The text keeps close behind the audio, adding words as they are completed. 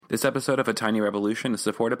This episode of A Tiny Revolution is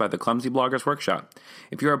supported by the Clumsy Bloggers Workshop.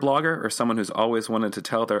 If you're a blogger or someone who's always wanted to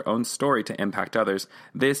tell their own story to impact others,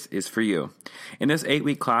 this is for you. In this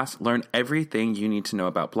 8-week class, learn everything you need to know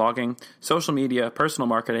about blogging, social media, personal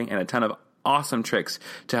marketing, and a ton of awesome tricks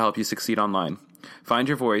to help you succeed online. Find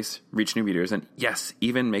your voice, reach new readers, and yes,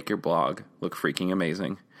 even make your blog look freaking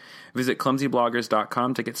amazing. Visit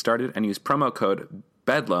clumsybloggers.com to get started and use promo code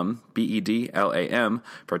BEDLAM, BEDLAM,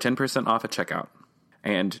 for 10% off at checkout.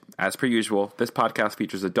 And as per usual, this podcast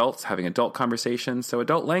features adults having adult conversations, so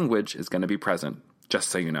adult language is going to be present, just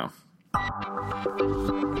so you know.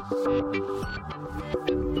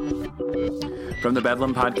 From the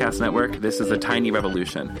Bedlam Podcast Network, this is A Tiny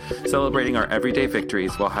Revolution, celebrating our everyday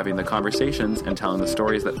victories while having the conversations and telling the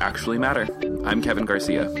stories that actually matter. I'm Kevin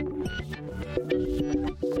Garcia.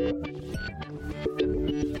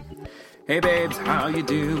 Hey babes, how you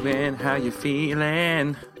doing? How you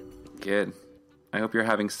feeling? Good. I hope you're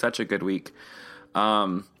having such a good week.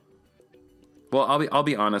 Well, I'll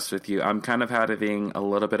be honest with you. I'm kind of having a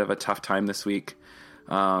little bit of a tough time this week.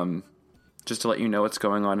 Just to let you know what's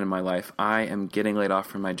going on in my life, I am getting laid off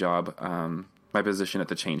from my job, my position at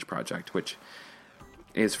the Change Project, which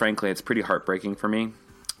is, frankly, it's pretty heartbreaking for me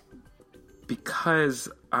because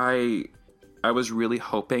I was really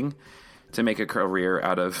hoping to make a career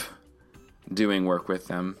out of doing work with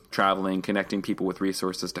them, traveling, connecting people with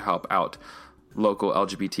resources to help out local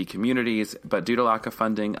LGBT communities, but due to lack of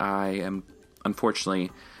funding, I am unfortunately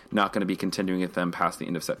not going to be continuing with them past the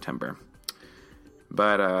end of September.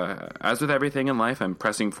 But as with everything in life, I'm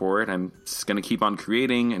pressing forward. I'm just going to keep on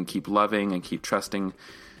creating and keep loving and keep trusting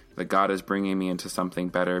that God is bringing me into something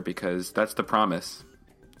better, because that's the promise,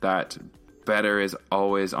 that better is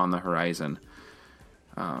always on the horizon.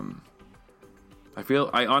 I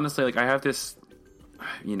honestly, I have this,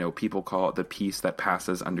 people call it the peace that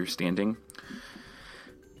passes understanding.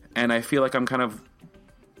 And I feel like I'm kind of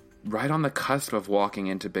right on the cusp of walking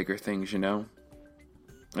into bigger things,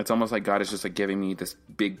 It's almost like God is just giving me this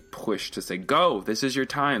big push to say, go, this is your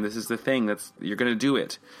time. This is the thing you're going to do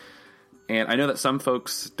it. And I know that some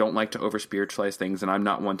folks don't like to over spiritualize things, and I'm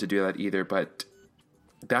not one to do that either, but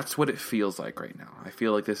that's what it feels like right now. I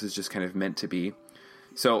feel like this is just kind of meant to be.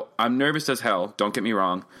 So I'm nervous as hell, don't get me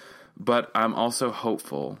wrong, but I'm also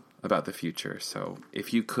hopeful about the future. So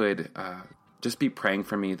if you could just be praying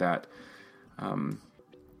for me that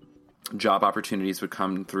job opportunities would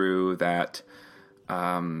come through, that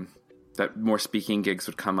more speaking gigs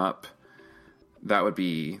would come up, that would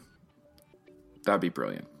be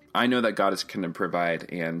brilliant. I know that God is going to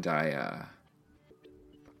provide, and I'm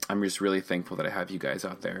just really thankful that I have you guys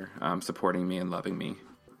out there supporting me and loving me,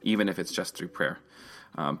 even if it's just through prayer.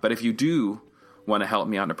 But if you do want to help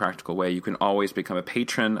me out in a practical way, you can always become a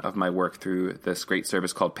patron of my work through this great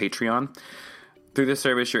service called Patreon. Through this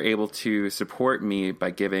service, you're able to support me by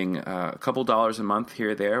giving a couple dollars a month here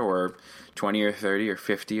or there, or 20 or 30 or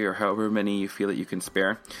 50 or however many you feel that you can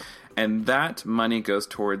spare. And that money goes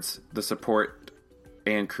towards the support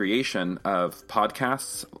and creation of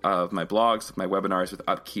podcasts, of my blogs, my webinars with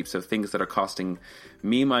upkeep, so things that are costing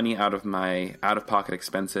me money out of my out-of-pocket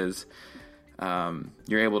expenses.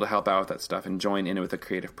 You're able to help out with that stuff and join in with the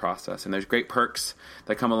creative process. And there's great perks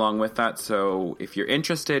that come along with that. So if you're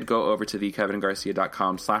interested, go over to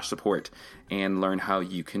thekevingarcia.com/support and learn how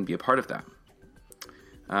you can be a part of that.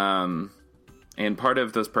 And part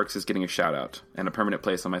of those perks is getting a shout out and a permanent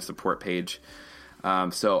place on my support page.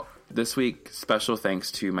 So this week, special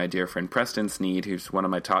thanks to my dear friend Preston Sneed, who's one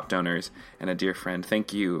of my top donors and a dear friend.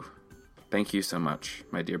 Thank you. Thank you so much,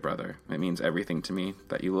 my dear brother. It means everything to me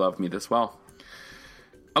that you love me this well.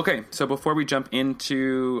 Okay, so before we jump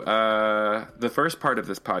into the first part of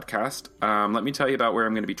this podcast, let me tell you about where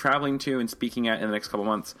I'm going to be traveling to and speaking at in the next couple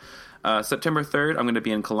months. September 3rd, I'm going to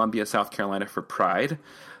be in Columbia, South Carolina for Pride.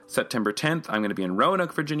 September 10th, I'm going to be in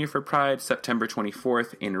Roanoke, Virginia for Pride. September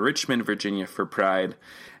 24th, in Richmond, Virginia for Pride.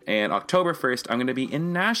 And October 1st, I'm going to be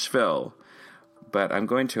in Nashville. But I'm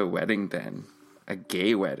going to a wedding then. A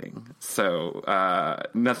gay wedding. So,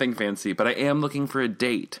 nothing fancy, but I am looking for a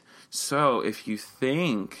date. So, if you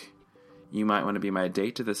think you might want to be my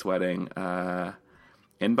date to this wedding,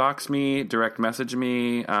 inbox me, direct message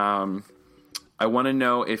me. I want to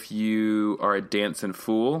know if you are a dancing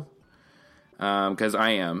fool, because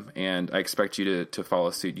I am, and I expect you to follow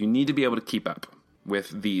suit. You need to be able to keep up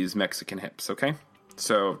with these Mexican hips, okay?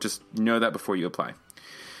 So, just know that before you apply.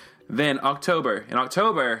 Then, October. In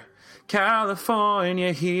October,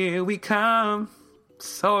 California, here we come.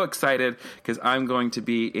 So excited because I'm going to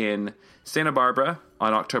be in Santa Barbara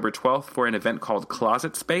on October 12th for an event called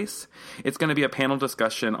Closet Space. It's going to be a panel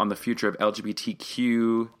discussion on the future of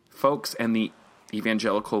LGBTQ folks and the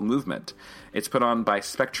evangelical movement. It's put on by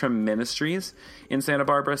Spectrum Ministries in Santa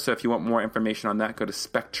Barbara. So if you want more information on that, go to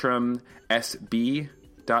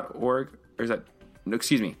spectrumsb.org. Or is that... No,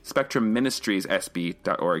 excuse me,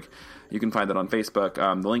 spectrumministriessb.org. You can find that on Facebook.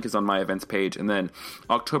 The link is on my events page. And then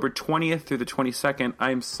October 20th through the 22nd,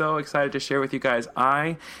 I'm so excited to share with you guys.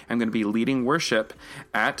 I am going to be leading worship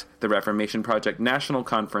at the Reformation Project National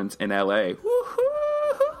Conference in LA.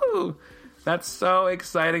 Woohoo! That's so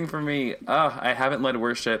exciting for me. I haven't led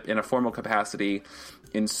worship in a formal capacity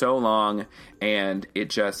in so long, and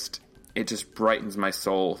it just brightens my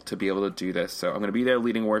soul to be able to do this. So I'm going to be there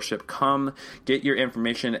leading worship. Come get your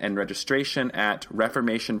information and registration at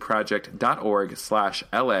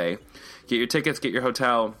reformationproject.org/LA. Get your tickets, get your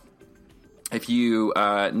hotel. If you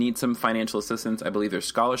need some financial assistance, I believe there's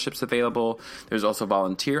scholarships available. There's also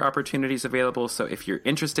volunteer opportunities available. So if you're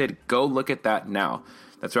interested, go look at that now.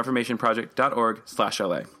 That's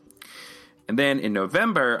reformationproject.org/LA. And then in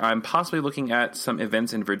November, I'm possibly looking at some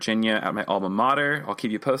events in Virginia at my alma mater. I'll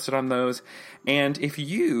keep you posted on those. And if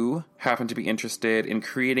you happen to be interested in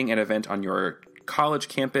creating an event on your college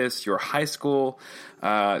campus, your high school,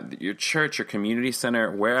 your church, your community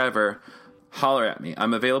center, wherever, holler at me.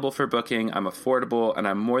 I'm available for booking. I'm affordable, and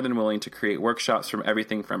I'm more than willing to create workshops from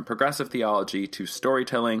everything from progressive theology to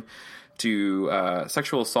storytelling to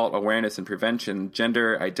sexual assault awareness and prevention,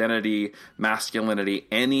 gender identity, masculinity,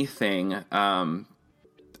 anything. And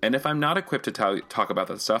if I'm not equipped to talk about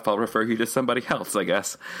that stuff, I'll refer you to somebody else, I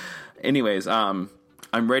guess. Anyways, I'm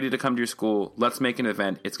ready to come to your school. Let's make an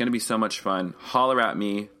event. It's going to be so much fun. Holler at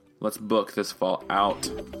me. Let's book this fall out.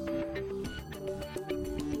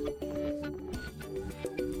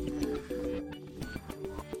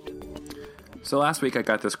 So last week I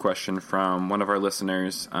got this question from one of our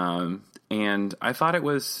listeners, and I thought it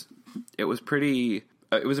was a pretty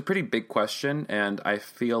big question, and I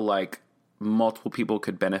feel like multiple people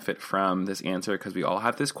could benefit from this answer because we all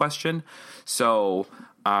have this question. So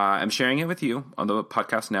I'm sharing it with you on the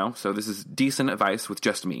podcast now. So this is decent advice with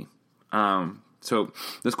just me. So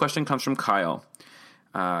this question comes from Kyle,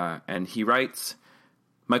 and he writes,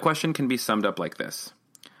 "My question can be summed up like this: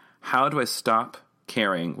 how do I stop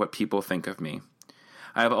caring what people think of me?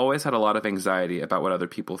 I have always had a lot of anxiety about what other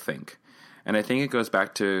people think. And I think it goes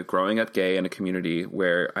back to growing up gay in a community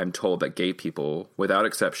where I'm told that gay people, without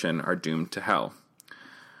exception, are doomed to hell.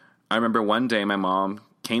 I remember one day my mom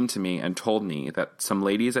came to me and told me that some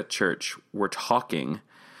ladies at church were talking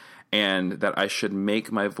and that I should make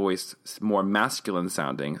my voice more masculine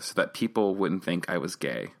sounding so that people wouldn't think I was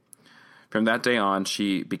gay. From that day on,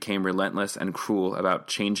 she became relentless and cruel about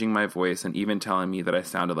changing my voice and even telling me that I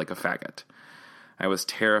sounded like a faggot. I was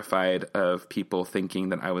terrified of people thinking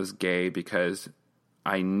that I was gay because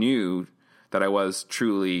I knew that I was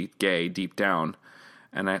truly gay deep down,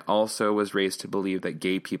 and I also was raised to believe that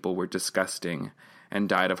gay people were disgusting and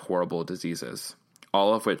died of horrible diseases,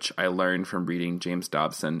 all of which I learned from reading James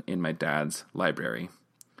Dobson in my dad's library.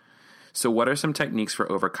 So what are some techniques for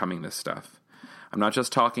overcoming this stuff? I'm not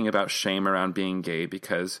just talking about shame around being gay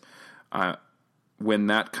because when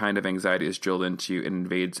that kind of anxiety is drilled into you, it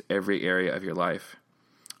invades every area of your life.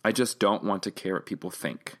 I just don't want to care what people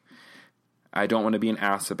think. I don't want to be an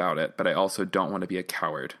ass about it, but I also don't want to be a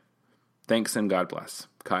coward. Thanks and God bless.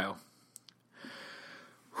 Kyle."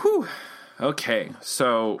 Whew. Okay,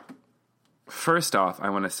 so first off, I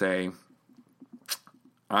want to say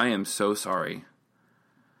I am so sorry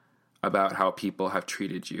about how people have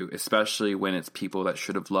treated you, especially when it's people that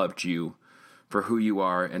should have loved you for who you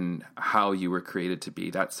are and how you were created to be.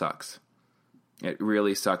 That sucks. It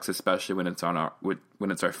really sucks, especially when it's our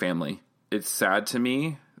family. It's sad to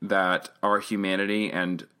me that our humanity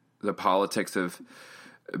and the politics of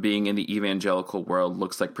being in the evangelical world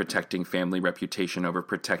looks like protecting family reputation over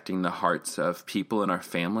protecting the hearts of people in our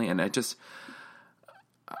family. And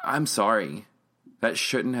I'm sorry. That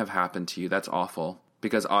shouldn't have happened to you. That's awful.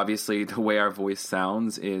 Because obviously the way our voice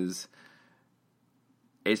sounds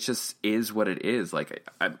it just is what it is. Like,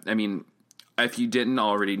 I mean, if you didn't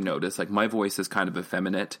already notice, like, my voice is kind of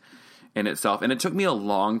effeminate in itself. And it took me a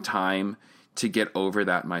long time to get over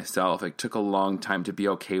that myself. It took a long time to be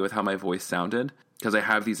okay with how my voice sounded because I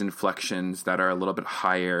have these inflections that are a little bit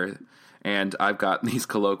higher. And I've got these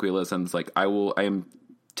colloquialisms. Like, I am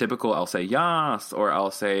typical. I'll say yas, or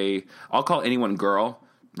I'll call anyone girl,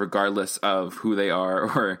 regardless of who they are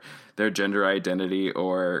or their gender identity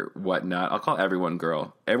or whatnot. I'll call everyone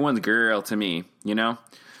girl. Everyone's girl to me, you know?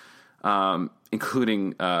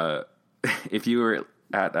 Including, if you were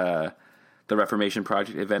at the Reformation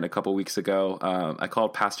Project event a couple weeks ago, I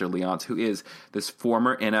called Pastor Leonce, who is this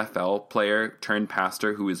former NFL player turned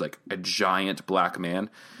pastor who is like a giant black man.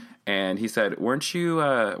 And he said, weren't you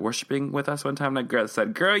worshiping with us one time? And I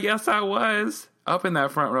said, girl, yes, I was. Up in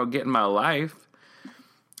that front row getting my life.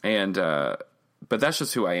 And, but that's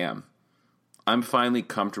just who I am. I'm finally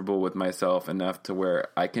comfortable with myself enough to where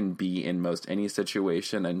I can be in most any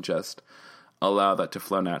situation and just allow that to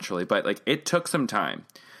flow naturally. But like, it took some time.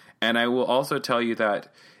 And I will also tell you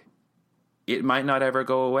that it might not ever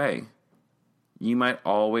go away. You might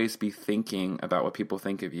always be thinking about what people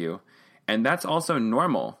think of you. And that's also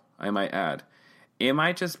normal, I might add. It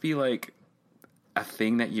might just be like a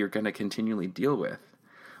thing that you're going to continually deal with.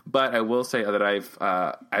 But I will say that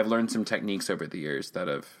I've learned some techniques over the years that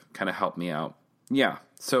have kind of helped me out. Yeah.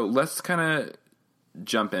 So let's kind of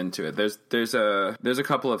jump into it. There's a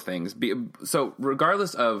couple of things. So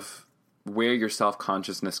regardless of where your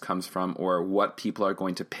self-consciousness comes from or what people are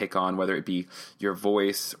going to pick on, whether it be your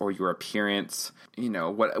voice or your appearance,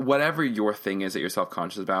 whatever your thing is that you're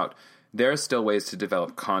self-conscious about, there are still ways to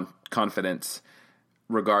develop confidence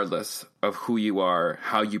regardless of who you are,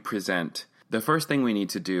 how you present. The first thing we need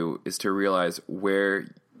to do is to realize where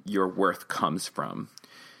your worth comes from.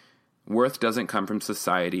 Worth doesn't come from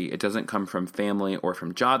society. It doesn't come from family or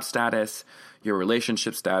from job status, your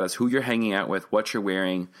relationship status, who you're hanging out with, what you're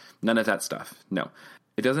wearing, none of that stuff. No,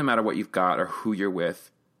 it doesn't matter what you've got or who you're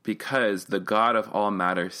with, because the God of all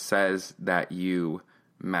matter says that you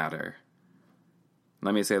matter.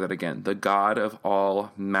 Let me say that again. The God of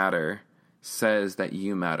all matter says that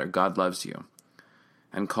you matter. God loves you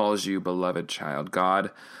and calls you beloved child. God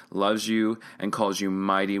loves you and calls you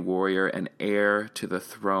mighty warrior and heir to the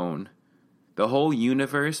throne. The whole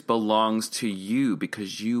universe belongs to you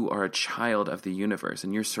because you are a child of the universe,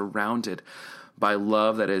 and you're surrounded by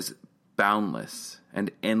love that is boundless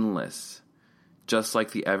and endless, just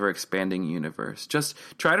like the ever-expanding universe. Just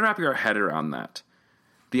try to wrap your head around that.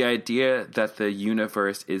 The idea that the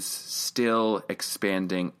universe is still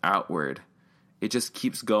expanding outward. It just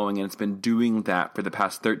keeps going, and it's been doing that for the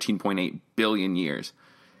past 13.8 billion years.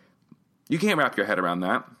 You can't wrap your head around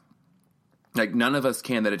that. Like, none of us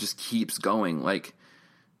can, that it just keeps going. Like,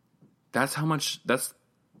 that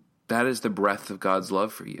is the breath of God's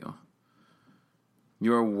love for you.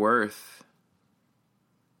 Your worth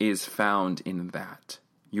is found in that.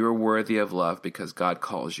 You're worthy of love because God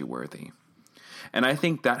calls you worthy. And I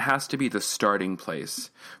think that has to be the starting place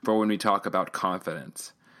for when we talk about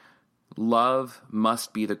confidence. Love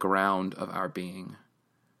must be the ground of our being.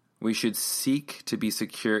 We should seek to be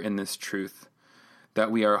secure in this truth,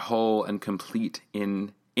 that we are whole and complete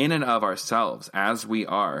in and of ourselves as we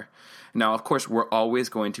are. Now, of course, we're always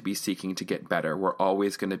going to be seeking to get better. We're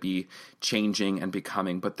always going to be changing and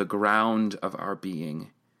becoming, but the ground of our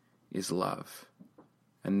being is love.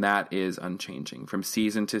 And that is unchanging. From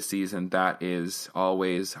season to season, that is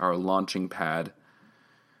always our launching pad.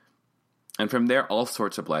 And from there, all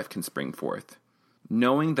sorts of life can spring forth.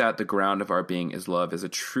 Knowing that the ground of our being is love is a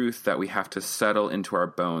truth that we have to settle into our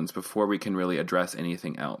bones before we can really address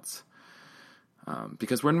anything else.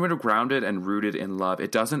 Because when we're grounded and rooted in love,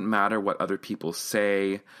 it doesn't matter what other people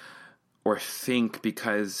say or think,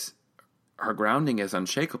 because our grounding is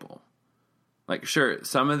unshakable. Like, sure,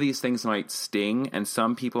 some of these things might sting, and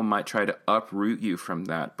some people might try to uproot you from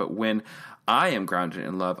that. But when I am grounded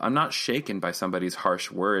in love, I'm not shaken by somebody's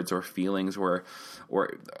harsh words or feelings or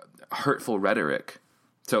hurtful rhetoric.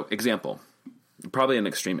 So, example, probably an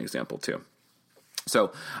extreme example too.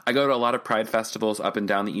 So I go to a lot of pride festivals up and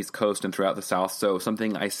down the East Coast and throughout the South. So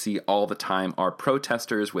something I see all the time are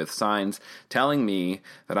protesters with signs telling me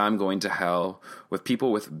that I'm going to hell, with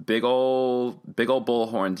people with big old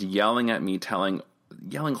bullhorns yelling at me,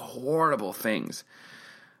 yelling horrible things.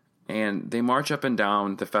 And they march up and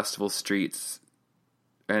down the festival streets,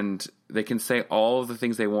 and they can say all of the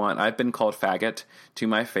things they want. I've been called faggot to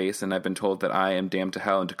my face, and I've been told that I am damned to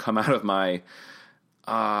hell and to come out of my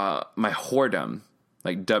whoredom,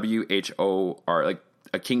 like WHOR, like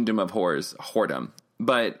a kingdom of whores, whoredom.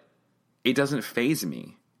 But it doesn't faze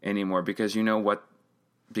me anymore, because you know what?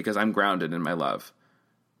 Because I'm grounded in my love.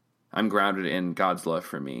 I'm grounded in God's love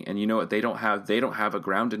for me. And you know what? They don't have a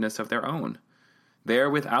groundedness of their own.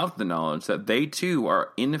 They're without the knowledge that they too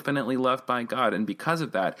are infinitely loved by God. And because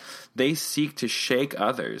of that, they seek to shake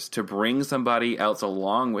others, to bring somebody else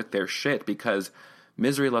along with their shit, because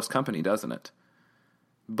misery loves company, doesn't it?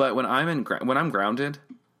 But when I'm grounded,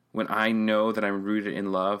 when I know that I'm rooted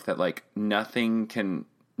in love, that like nothing can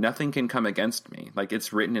come against me. Like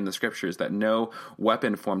it's written in the scriptures that no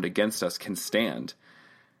weapon formed against us can stand.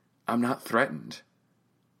 I'm not threatened.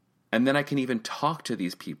 And then I can even talk to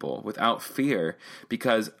these people without fear,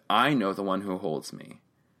 because I know the one who holds me.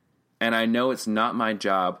 And I know it's not my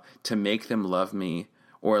job to make them love me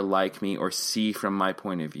or like me or see from my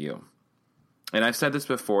point of view. And I've said this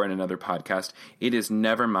before in another podcast, it is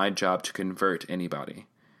never my job to convert anybody.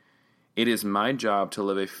 It is my job to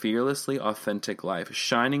live a fearlessly authentic life,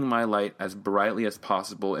 shining my light as brightly as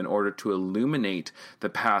possible in order to illuminate the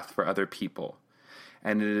path for other people.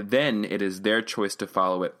 And then it is their choice to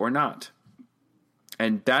follow it or not.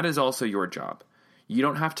 And that is also your job. You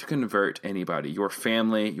don't have to convert anybody, your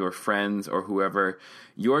family, your friends, or whoever.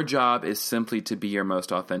 Your job is simply to be your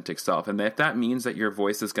most authentic self. And if that means that your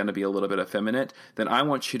voice is going to be a little bit effeminate, then I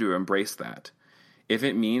want you to embrace that. If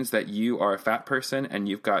it means that you are a fat person and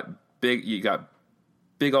you got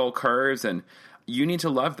big old curves, and you need to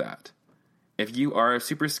love that. If you are a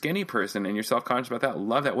super skinny person and you're self-conscious about that,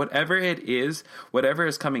 love that. Whatever it is, whatever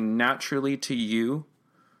is coming naturally to you,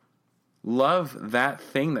 love that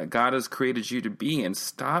thing that God has created you to be, and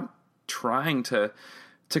stop trying to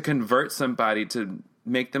convert somebody to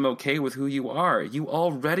make them okay with who you are. You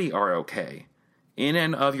already are okay. In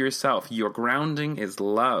and of yourself, your grounding is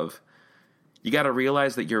love. You got to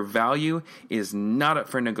realize that your value is not up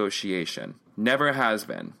for negotiation. Never has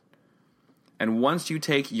been. And once you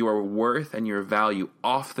take your worth and your value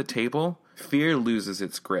off the table, fear loses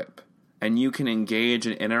its grip. And you can engage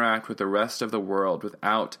and interact with the rest of the world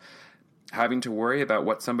without having to worry about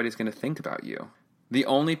what somebody's going to think about you. The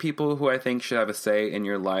only people who I think should have a say in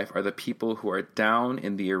your life are the people who are down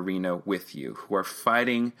in the arena with you, who are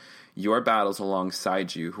fighting your battles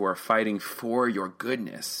alongside you, who are fighting for your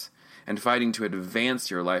goodness and fighting to advance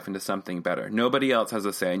your life into something better. Nobody else has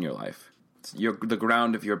a say in your life. The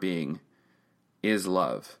ground of your being is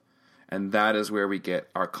love. And that is where we get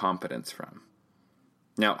our confidence from.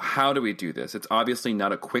 Now, how do we do this? It's obviously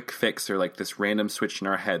not a quick fix or like this random switch in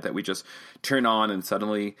our head that we just turn on and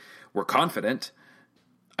suddenly we're confident.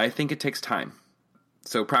 I think it takes time.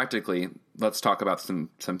 So practically, let's talk about some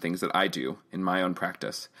things that I do in my own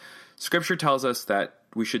practice. Scripture tells us that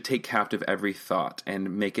we should take captive every thought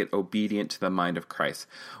and make it obedient to the mind of Christ.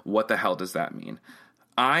 What the hell does that mean?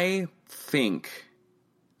 I think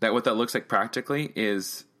that what that looks like practically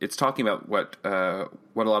is it's talking about what a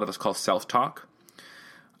lot of us call self-talk,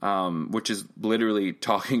 which is literally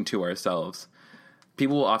talking to ourselves.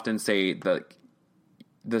 People will often say that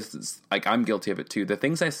this is, like, I'm guilty of it too. The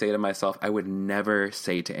things I say to myself, I would never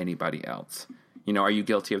say to anybody else. You know, are you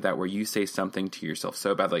guilty of that, where you say something to yourself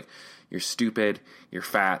so bad, like, you're stupid, you're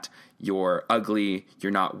fat, you're ugly,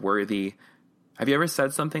 you're not worthy? Have you ever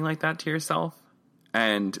said something like that to yourself?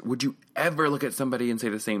 And would you ever look at somebody and say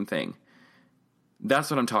the same thing? That's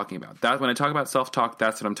what I'm talking about. When I talk about self-talk,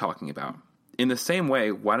 that's what I'm talking about. In the same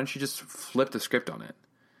way, why don't you just flip the script on it?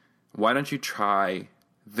 Why don't you try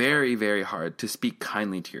very, very hard to speak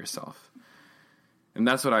kindly to yourself? And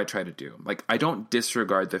that's what I try to do. Like, I don't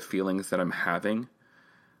disregard the feelings that I'm having,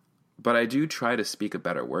 but I do try to speak a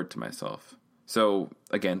better word to myself. So,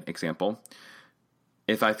 again, example,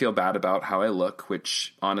 if I feel bad about how I look,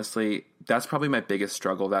 which honestly, that's probably my biggest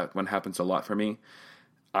struggle, that one happens a lot for me,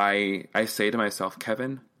 I say to myself,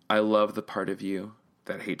 Kevin, I love the part of you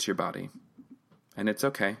that hates your body. And it's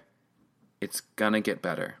okay. It's gonna get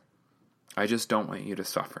better. I just don't want you to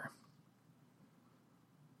suffer.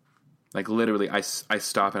 Like, literally, I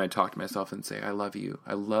stop and I talk to myself and say, I love you.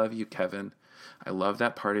 I love you, Kevin. I love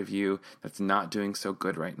that part of you that's not doing so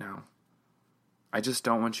good right now. I just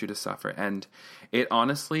don't want you to suffer. And it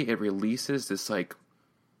releases this, like,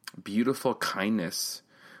 beautiful kindness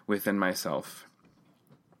within myself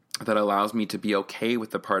that allows me to be okay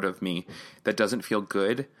with the part of me that doesn't feel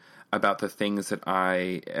good about the things that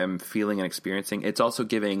I am feeling and experiencing. It's also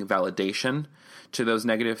giving validation to those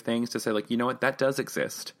negative things to say, like, you know what, that does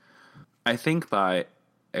exist. I think by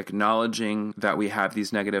acknowledging that we have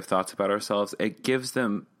these negative thoughts about ourselves, it gives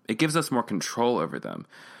us more control over them,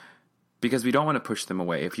 because we don't want to push them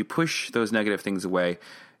away. If you push those negative things away,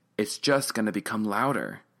 it's just going to become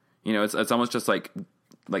louder. You know, it's almost just like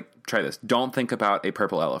try this. Don't think about a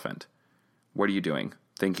purple elephant. What are you doing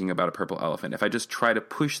thinking about a purple elephant? If I just try to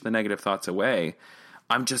push the negative thoughts away,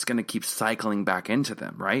 I'm just going to keep cycling back into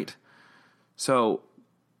them, right? So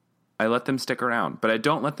I let them stick around, but I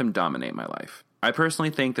don't let them dominate my life. I personally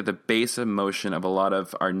think that the base emotion of a lot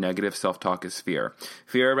of our negative self-talk is fear.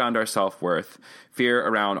 Fear around our self-worth, fear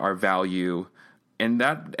around our value, and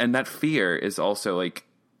that fear is also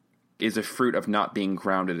is a fruit of not being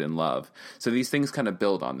grounded in love. So these things kind of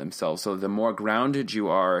build on themselves. So the more grounded you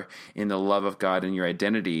are in the love of God and your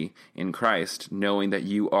identity in Christ, knowing that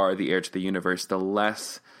you are the heir to the universe, the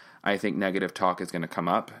less I think negative talk is going to come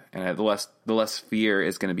up, and the less fear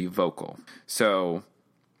is going to be vocal. So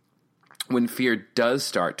when fear does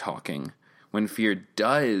start talking, when fear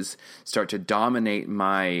does start to dominate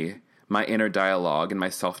my my inner dialogue and my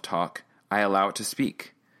self-talk, I allow it to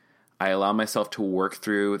speak. I allow myself to work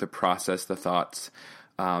through the process, the thoughts,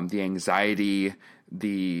 the anxiety,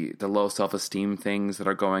 the low self-esteem things that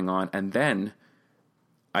are going on. And then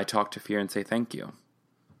I talk to fear and say thank you.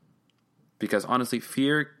 Because honestly,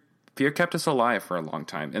 fear kept us alive for a long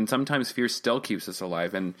time. And sometimes fear still keeps us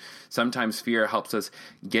alive. And sometimes fear helps us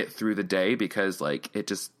get through the day because it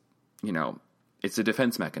just, it's a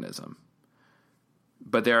defense mechanism.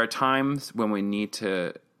 But there are times when we need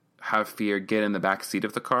to have fear get in the back seat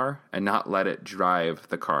of the car and not let it drive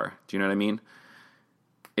the car. Do you know what I mean?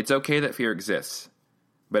 It's okay that fear exists,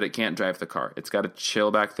 but it can't drive the car. It's got to chill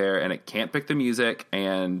back there, and it can't pick the music.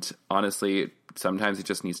 And honestly, sometimes it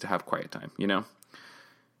just needs to have quiet time,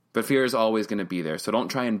 But fear is always going to be there. So don't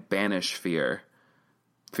try and banish fear.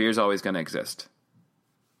 Fear is always going to exist.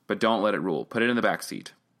 But don't let it rule. Put it in the back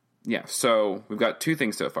seat. Yeah, so we've got two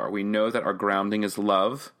things so far. We know that our grounding is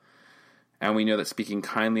love, and we know that speaking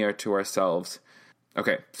kindly to ourselves.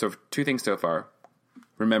 Okay, so two things so far.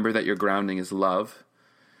 Remember that your grounding is love,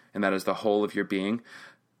 and that is the whole of your being.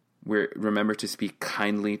 Remember to speak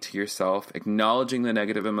kindly to yourself, acknowledging the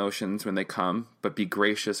negative emotions when they come, but be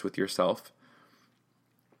gracious with yourself.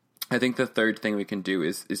 I think the third thing we can do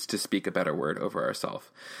is to speak a better word over ourselves.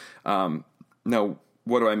 Now,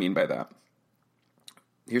 what do I mean by that?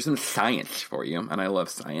 Here's some science for you, and I love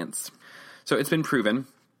science. So it's been proven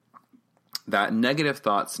that negative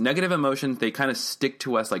thoughts, negative emotions, they kind of stick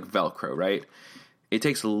to us like Velcro, right? It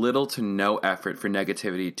takes little to no effort for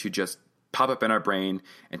negativity to just pop up in our brain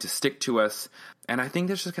and to stick to us. And I think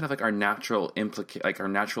that's just kind of like our natural our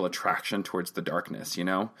natural attraction towards the darkness,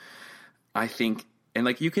 I think,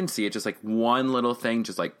 and you can see it just one little thing,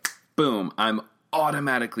 just boom, I'm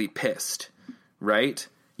automatically pissed, right?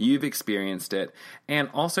 You've experienced it. And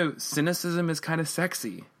also, cynicism is kind of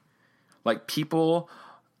sexy. People,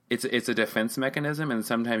 it's a defense mechanism, and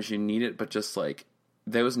sometimes you need it, but just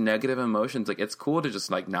those negative emotions, it's cool to just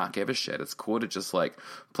not give a shit. It's cool to just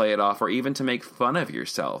play it off, or even to make fun of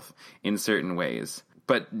yourself in certain ways.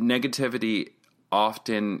 But negativity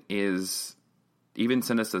often is, even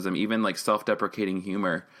cynicism, even self-deprecating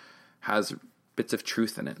humor has bits of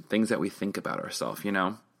truth in it, things that we think about ourselves,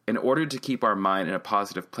 In order to keep our mind in a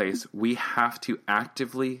positive place, we have to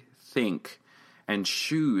actively think and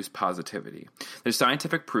choose positivity. There's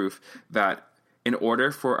scientific proof that in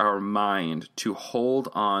order for our mind to hold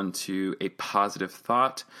on to a positive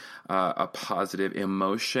thought, a positive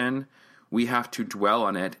emotion, we have to dwell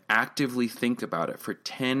on it, actively think about it for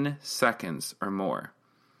 10 seconds or more.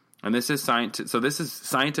 And this is this is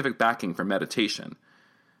scientific backing for meditation.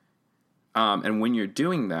 And when you're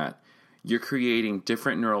doing that, you're creating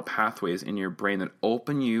different neural pathways in your brain that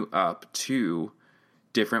open you up to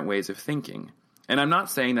different ways of thinking. And I'm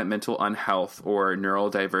not saying that mental unhealth or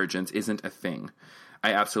neural divergence isn't a thing.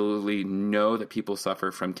 I absolutely know that people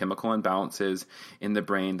suffer from chemical imbalances in the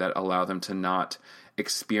brain that allow them to not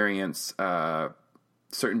experience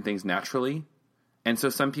certain things naturally. And so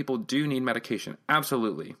some people do need medication.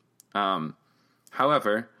 Absolutely.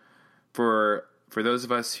 However, for those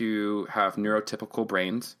of us who have neurotypical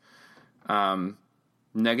brains,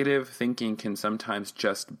 negative thinking can sometimes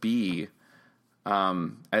just be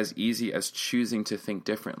as easy as choosing to think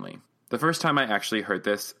differently. The first time I actually heard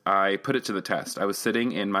this, I put it to the test. I was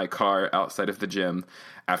sitting in my car outside of the gym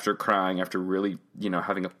after crying, after really,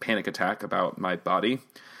 having a panic attack about my body.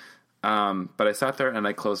 But I sat there and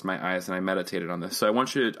I closed my eyes and I meditated on this. So I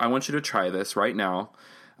want you to try this right now.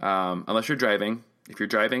 Unless you're driving. If you're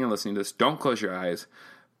driving and listening to this, don't close your eyes.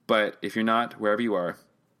 But if you're not, wherever you are,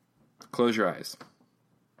 close your eyes.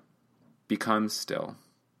 Become still.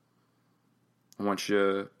 I want you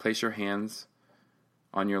to place your hands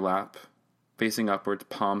on your lap, facing upwards,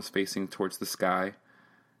 palms facing towards the sky.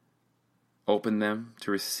 Open them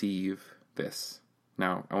to receive this.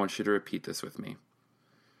 Now, I want you to repeat this with me.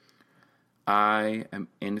 I am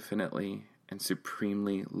infinitely and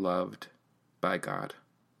supremely loved by God.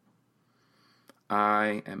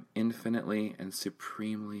 I am infinitely and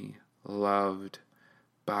supremely loved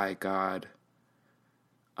by God.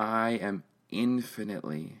 I am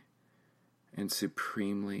infinitely and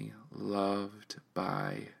supremely loved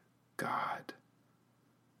by God.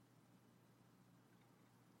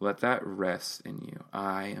 Let that rest in you.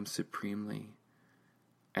 I am supremely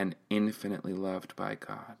and infinitely loved by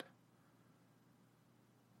God.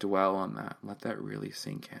 Dwell on that. Let that really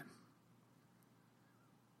sink in.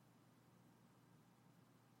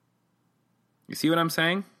 You see what I'm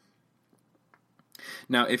saying?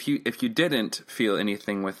 Now, if you didn't feel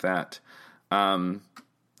anything with that,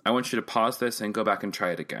 I want you to pause this and go back and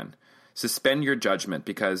try it again. Suspend your judgment,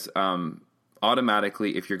 because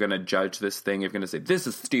automatically, if you're going to judge this thing, you're going to say, this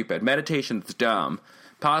is stupid, meditation's dumb,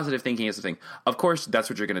 positive thinking is the thing. Of course, that's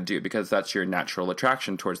what you're going to do, because that's your natural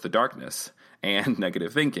attraction towards the darkness and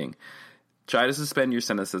negative thinking. Try to suspend your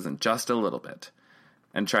cynicism just a little bit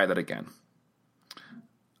and try that again.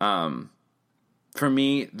 For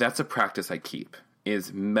me, that's a practice I keep,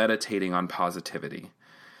 is meditating on positivity.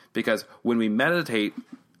 Because when we meditate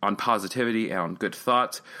on positivity and on good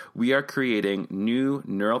thoughts, we are creating new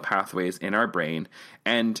neural pathways in our brain,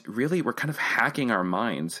 and really we're kind of hacking our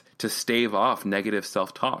minds to stave off negative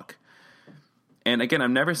self-talk. And again,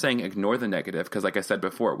 I'm never saying ignore the negative, because like I said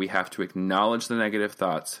before, we have to acknowledge the negative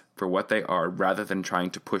thoughts for what they are rather than trying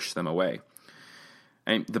to push them away.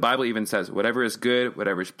 And the Bible even says, whatever is good,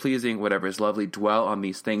 whatever is pleasing, whatever is lovely, dwell on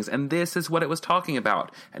these things. And this is what it was talking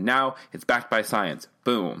about. And now it's backed by science.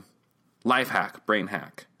 Boom. Life hack, brain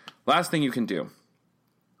hack. Last thing you can do.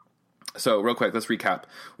 So real quick, let's recap.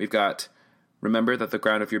 We've got, remember that the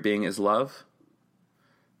ground of your being is love.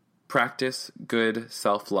 Practice good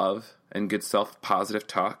self-love and good self-positive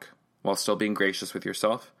talk while still being gracious with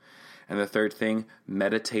yourself. And the third thing,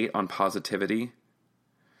 meditate on positivity.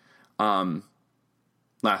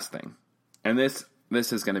 Last thing, and this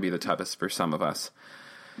is going to be the toughest for some of us.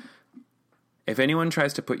 If anyone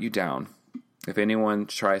tries to put you down, if anyone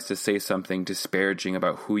tries to say something disparaging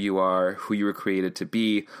about who you are, who you were created to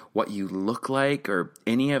be, what you look like, or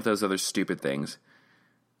any of those other stupid things,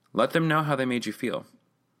 let them know how they made you feel.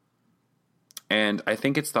 And I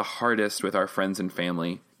think it's the hardest with our friends and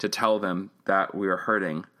family to tell them that we are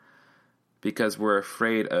hurting, because we're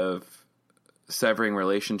afraid of severing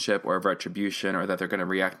relationship or of retribution, or that they're going to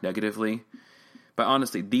react negatively. But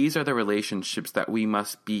honestly, these are the relationships that we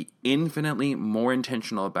must be infinitely more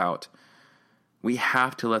intentional about. We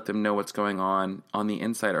have to let them know what's going on the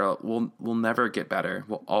inside, or we'll never get better.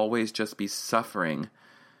 We'll always just be suffering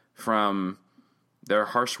from their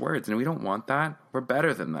harsh words, and we don't want that. We're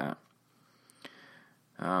better than that.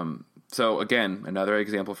 So again, another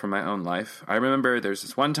example from my own life. I remember there's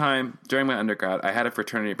this one time during my undergrad, I had a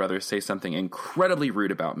fraternity brother say something incredibly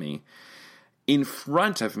rude about me in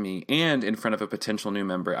front of me and in front of a potential new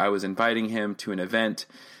member. I was inviting him to an event,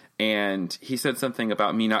 and he said something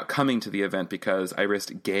about me not coming to the event because I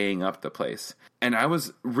risked gaying up the place. And I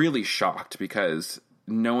was really shocked, because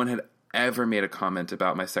no one had ever made a comment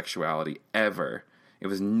about my sexuality, ever. It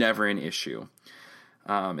was never an issue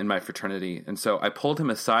in my fraternity. And so I pulled him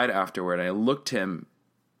aside afterward, and I looked him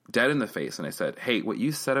dead in the face, and I said, hey, what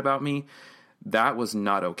you said about me, that was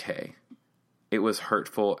not okay. It was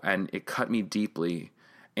hurtful, and it cut me deeply,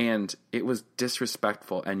 and it was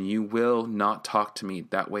disrespectful, and you will not talk to me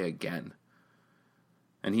that way again.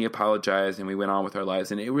 And he apologized, and we went on with our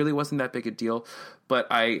lives, and it really wasn't that big a deal. But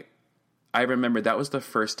I remember that was the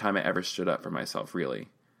first time I ever stood up for myself, really,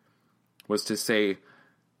 was to say,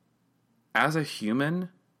 as a human,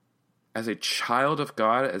 as a child of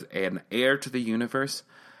God, as an heir to the universe,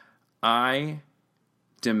 I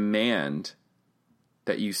demand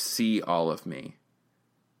that you see all of me,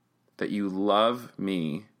 that you love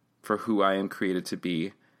me for who I am created to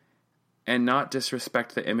be, and not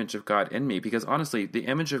disrespect the image of God in me, because honestly, the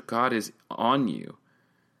image of God is on you.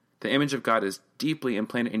 The image of God is deeply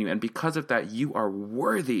implanted in you, and because of that, you are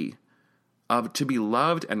worthy of to be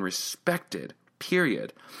loved and respected.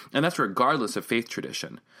 Period. And that's regardless of faith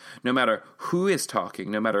tradition. No matter who is talking,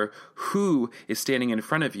 no matter who is standing in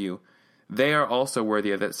front of you, they are also worthy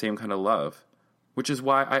of that same kind of love, which is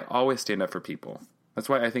why I always stand up for people. That's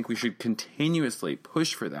why I think we should continuously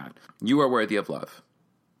push for that. You are worthy of love.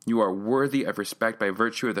 You are worthy of respect by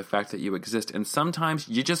virtue of the fact that you exist. And sometimes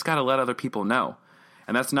you just got to let other people know.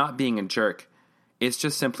 And that's not being a jerk. It's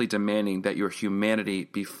just simply demanding that your humanity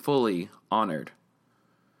be fully honored.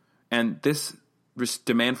 And this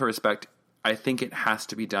demand for respect, I think it has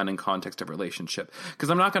to be done in context of relationship. Because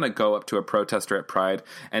I'm not going to go up to a protester at Pride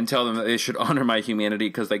and tell them that they should honor my humanity,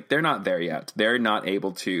 because they're not there yet. They're not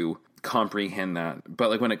able to comprehend that.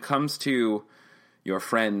 But when it comes to your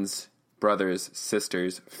friends, brothers,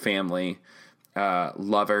 sisters, family,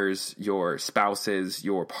 lovers, your spouses,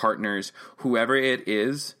 your partners, whoever it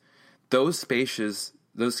is, those spaces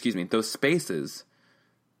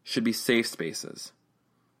should be safe spaces.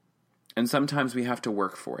 And sometimes we have to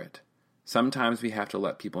work for it. Sometimes we have to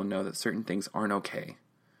let people know that certain things aren't okay.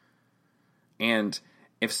 And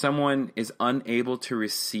if someone is unable to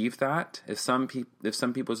receive that, if some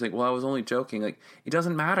people say, well, I was only joking, it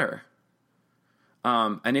doesn't matter.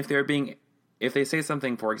 And if they say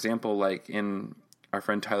something, for example, like in our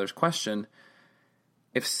friend Tyler's question,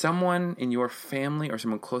 if someone in your family or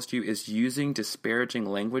someone close to you is using disparaging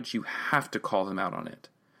language, you have to call them out on it.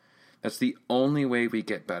 That's the only way we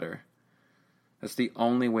get better. That's the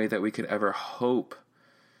only way that we could ever hope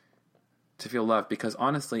to feel loved. Because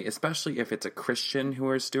honestly, especially if it's a Christian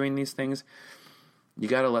who is doing these things, you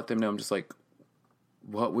got to let them know, I'm just like,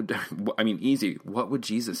 what would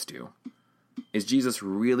Jesus do? Is Jesus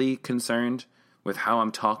really concerned with how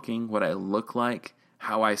I'm talking, what I look like,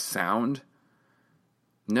 how I sound?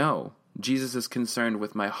 No, Jesus is concerned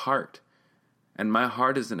with my heart, and my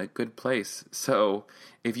heart is in a good place. So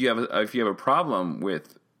if you have a problem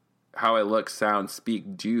with how I look, sound,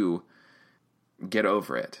 speak, do, get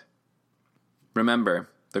over it. Remember,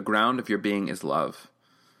 the ground of your being is love.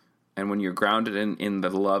 And when you're grounded in the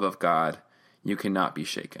love of God, you cannot be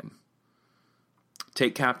shaken.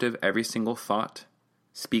 Take captive every single thought.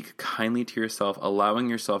 Speak kindly to yourself, allowing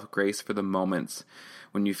yourself grace for the moments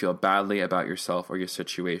when you feel badly about yourself or your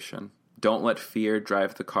situation. Don't let fear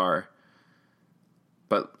drive the car,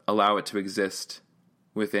 but allow it to exist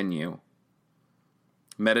within you.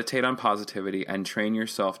 Meditate on positivity and train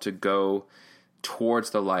yourself to go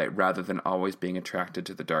towards the light rather than always being attracted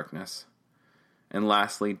to the darkness. And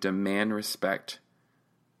lastly, demand respect.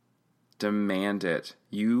 Demand it.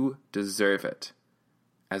 You deserve it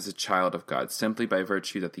as a child of God, simply by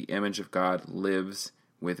virtue that the image of God lives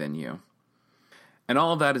within you. And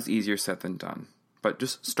all of that is easier said than done. But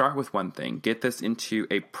just start with one thing. Get this into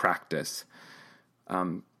a practice.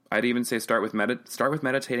 I'd even say start with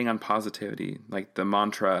meditating on positivity, like the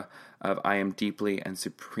mantra of I am deeply and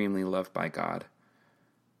supremely loved by God.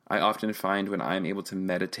 I often find when I'm able to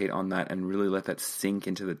meditate on that and really let that sink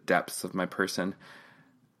into the depths of my person,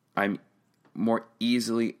 I'm more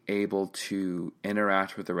easily able to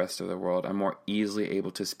interact with the rest of the world. I'm more easily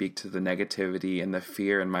able to speak to the negativity and the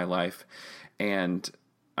fear in my life, and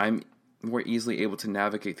I'm more easily able to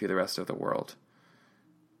navigate through the rest of the world.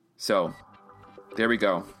 So, there we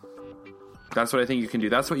go. That's what I think you can do.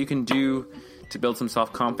 That's what you can do to build some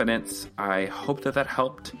self-confidence. I hope that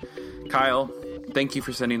helped. Kyle, thank you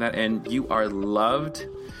for sending that in. You are loved.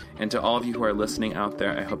 And to all of you who are listening out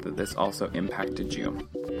there, I hope that this also impacted you.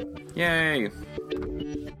 Yay!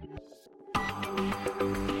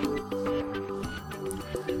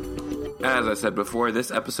 As I said before,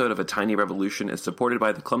 this episode of A Tiny Revolution is supported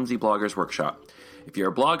by the Clumsy Bloggers Workshop. If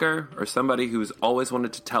you're a blogger or somebody who's always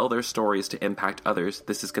wanted to tell their stories to impact others,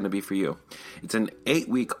 this is going to be for you. It's an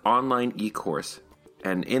 8-week online e-course,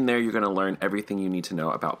 and in there you're going to learn everything you need to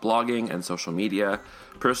know about blogging and social media,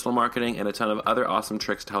 personal marketing, and a ton of other awesome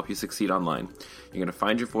tricks to help you succeed online. You're going to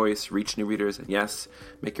find your voice, reach new readers, and yes,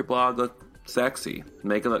 make your blog look sexy,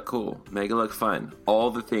 make it look cool, make it look fun.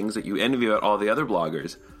 All the things that you envy about all the other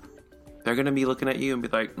bloggers, they're going to be looking at you and be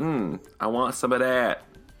like, I want some of that.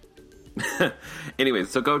 Anyways,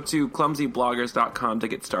 so go to clumsybloggers.com to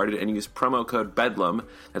get started and use promo code BEDLAM,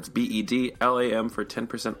 that's BEDLAM, for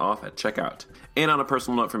 10% off at checkout. And on a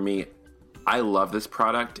personal note from me, I love this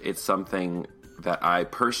product. It's something that I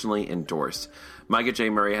personally endorse. Micah J.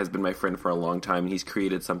 Murray has been my friend for a long time. He's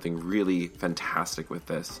created something really fantastic with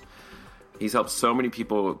this. He's helped so many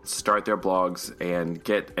people start their blogs and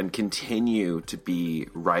continue to be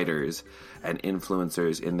writers and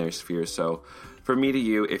influencers in their sphere. So for me to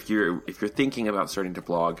you, if you're thinking about starting to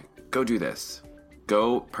blog, go do this.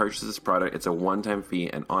 Go purchase this product. It's a one-time fee,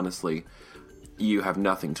 and honestly, you have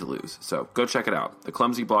nothing to lose. So go check it out. The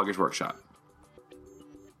Clumsy Bloggers Workshop.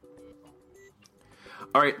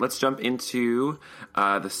 All right, let's jump into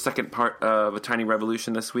the second part of A Tiny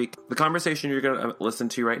Revolution this week. The conversation you're going to listen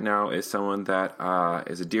to right now is someone that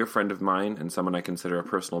is a dear friend of mine and someone I consider a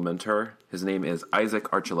personal mentor. His name is Isaac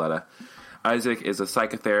Archuleta. Isaac is a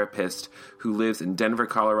psychotherapist who lives in Denver,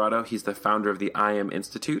 Colorado. He's the founder of the I Am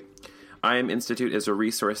Institute. I Am Institute is a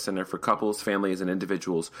resource center for couples, families, and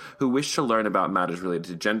individuals who wish to learn about matters related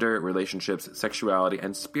to gender, relationships, sexuality,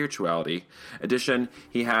 and spirituality. In addition,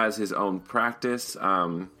 he has his own practice,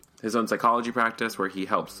 his own psychology practice, where he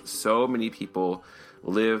helps so many people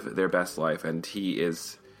live their best life, and he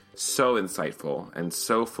is so insightful and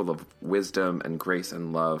so full of wisdom and grace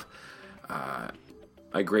and love.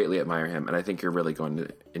 I greatly admire him, and I think you're really going to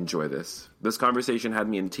enjoy this. This conversation had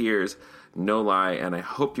me in tears, no lie, and I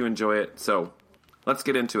hope you enjoy it. So, let's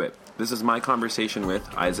get into it. This is my conversation with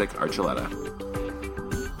Isaac Archuleta.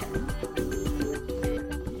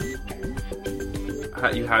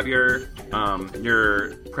 You have your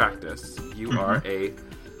practice. You are a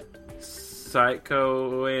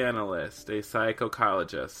psychoanalyst, a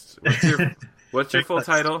psychologist. What's your full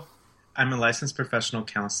title? I'm a licensed professional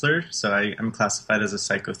counselor, so I'm classified as a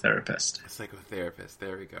psychotherapist. A psychotherapist,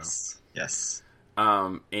 there we go. Yes.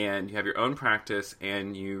 And you have your own practice,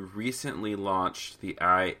 and you recently launched the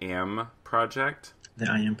I Am Project.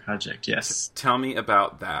 The I Am Project, yes. Tell me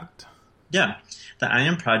about that. Yeah, the I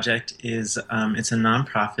Am Project is it's a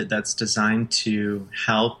nonprofit that's designed to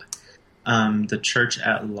help the church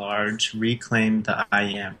at large reclaim the I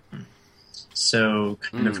Am. So,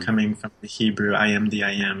 kind of Mm, coming from the Hebrew, I am the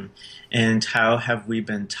I am, and how have we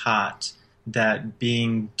been taught that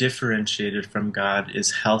being differentiated from God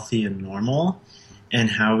is healthy and normal, and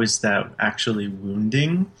how is that actually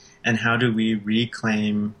wounding, and how do we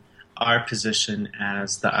reclaim our position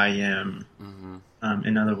as the I am? mm-hmm,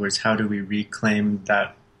 In other words, how do we reclaim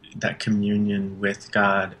that communion with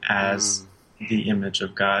God mm, as the image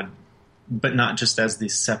of God, but not just as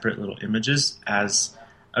these separate little images, as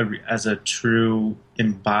a true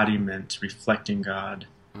embodiment reflecting God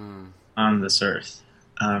mm, on this earth.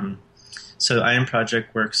 So the I Am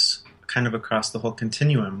Project works kind of across the whole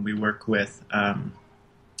continuum. We work with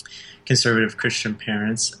conservative Christian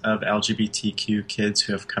parents of LGBTQ kids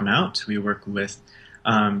who have come out. We work with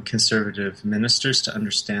conservative ministers to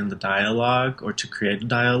understand the dialogue or to create a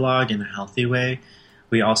dialogue in a healthy way.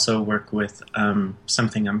 We also work with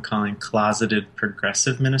something I'm calling closeted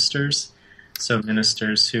progressive ministers. So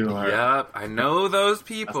ministers who are, yep, I know those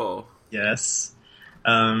people. yes,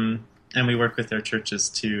 and we work with their churches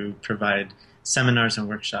to provide seminars and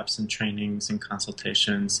workshops and trainings and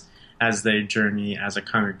consultations as they journey as a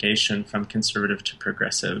congregation from conservative to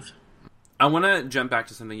progressive. I want to jump back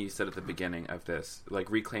to something you said at the beginning of this,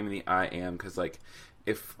 like reclaiming the I am, because like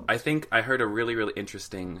if I think I heard a really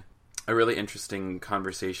interesting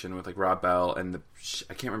conversation with like Rob Bell and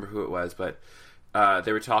I can't remember who it was, but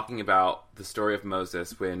they were talking about the story of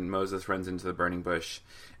Moses when Moses runs into the burning bush,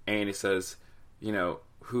 and he says, he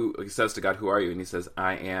says to God, "Who are you?" And he says,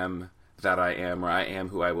 "I am that I am," or "I am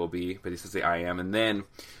who I will be." But he says the "I am," and then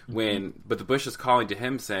but the bush is calling to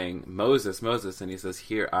him, saying, "Moses, Moses," and he says,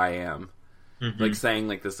 "Here I am." Mm-hmm. Like saying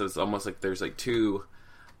like this is almost like there's like two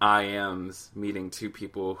I ams meeting two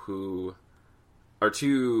people who are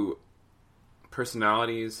two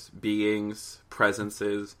personalities, beings,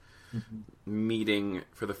 presences meeting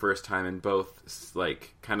for the first time and both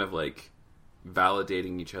like kind of like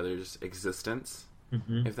validating each other's existence,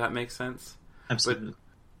 if that makes sense. Absolutely.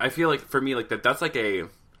 But I feel like for me like that's like a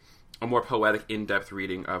more poetic, in-depth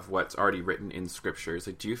reading of what's already written in scriptures.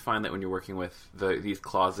 Like, do you find that when you're working with these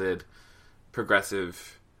closeted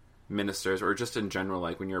progressive ministers, or just in general,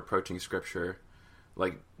 like when you're approaching scripture,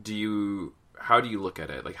 like how do you look at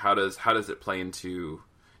it? Like how does it play into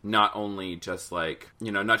not only just like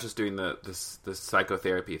not just doing the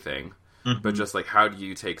psychotherapy thing, but just like how do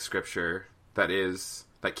you take scripture that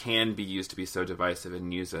can be used to be so divisive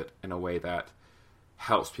and use it in a way that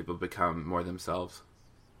helps people become more themselves?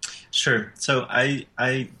 Sure. So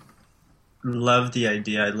I love the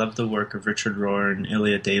idea. I love the work of Richard Rohr and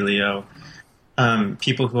Ilia Delio.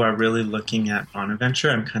 People who are really looking at Bonaventure.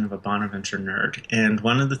 I'm kind of a Bonaventure nerd. And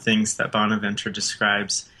one of the things that Bonaventure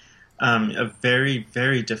describes, a very,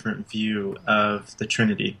 very different view of the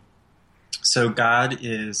Trinity. So God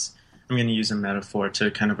is, I'm going to use a metaphor to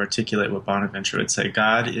kind of articulate what Bonaventure would say.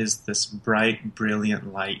 God is this bright,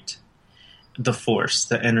 brilliant light, the force,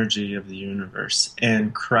 the energy of the universe.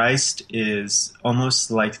 And Christ is almost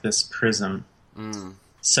like this prism.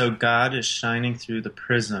 So God is shining through the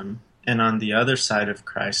prism. And on the other side of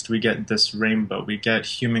Christ, we get this rainbow. We get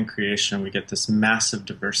human creation. We get this massive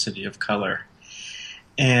diversity of color.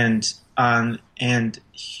 And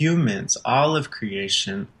humans, all of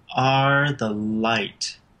creation, are the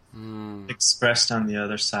light expressed on the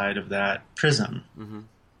other side of that prism.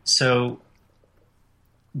 So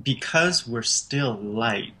because we're still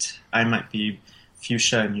light, I might be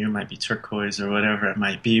fuchsia and you might be turquoise or whatever it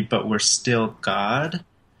might be, but we're still God.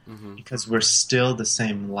 Because we're still the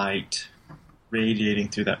same light radiating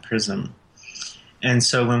through that prism. And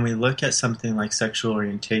so when we look at something like sexual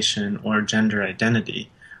orientation or gender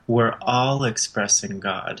identity, we're all expressing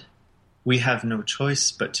God. We have no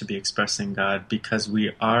choice but to be expressing God because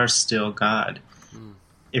we are still God.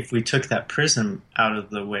 If we took that prism out of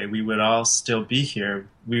the way, we would all still be here.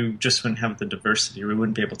 We just wouldn't have the diversity. We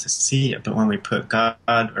wouldn't be able to see it. But when we put God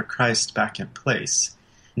or Christ back in place,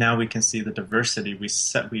 now we can see the diversity. We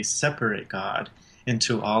separate God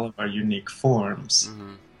into all of our unique forms,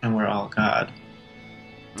 and we're all God.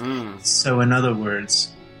 So in other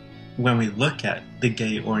words, when we look at the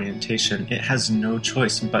gay orientation, it has no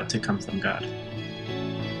choice but to come from God.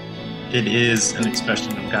 It is an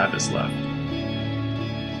expression of God as love.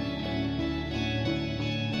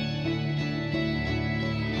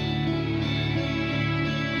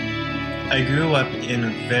 I grew up in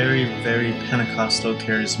a very, very Pentecostal,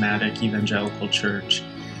 charismatic, evangelical church.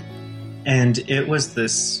 And it was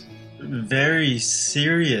this very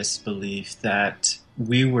serious belief that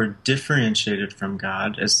we were differentiated from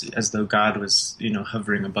God, as though God was,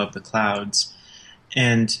 hovering above the clouds,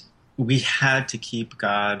 and we had to keep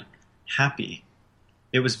God happy.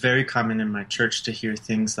 It was very common in my church to hear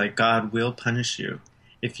things like, God will punish you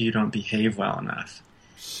if you don't behave well enough.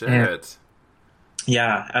 Shit. And,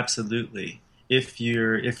 yeah, absolutely. If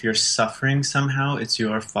you're suffering somehow, it's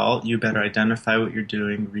your fault. You better identify what you're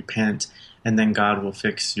doing, repent, and then God will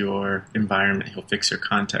fix your environment. He'll fix your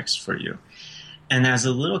context for you. And as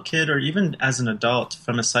a little kid, or even as an adult,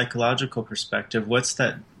 from a psychological perspective, what's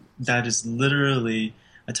that? That is literally,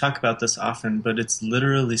 I talk about this often, but it's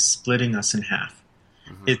literally splitting us in half.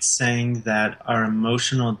 Mm-hmm. It's saying that our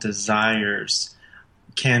emotional desires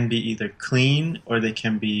can be either clean or they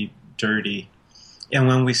can be dirty. And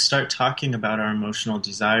when we start talking about our emotional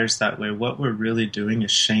desires that way, what we're really doing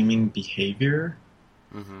is shaming behavior.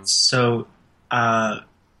 Mm-hmm. So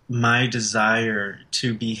my desire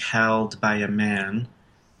to be held by a man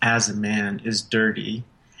as a man is dirty.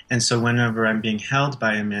 And so whenever I'm being held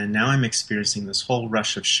by a man, now I'm experiencing this whole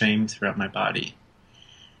rush of shame throughout my body.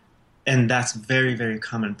 And that's very, very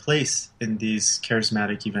commonplace in these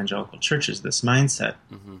charismatic evangelical churches, this mindset.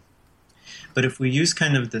 Mm-hmm. But if we use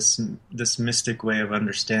kind of this mystic way of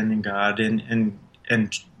understanding God and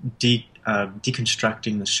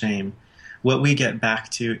deconstructing the shame, what we get back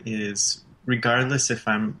to is, regardless if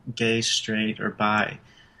I'm gay, straight, or bi,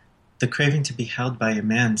 the craving to be held by a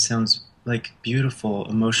man sounds like beautiful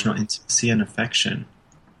emotional intimacy and affection.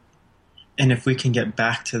 And if we can get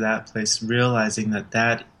back to that place, realizing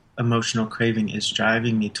that emotional craving is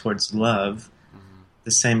driving me towards love,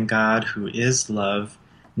 the same God who is love,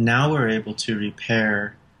 now we're able to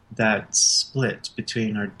repair that split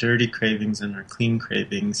between our dirty cravings and our clean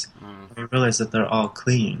cravings. We realize that they're all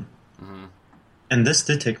clean. Mm-hmm. And this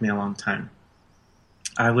did take me a long time.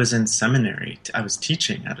 I was in seminary. I was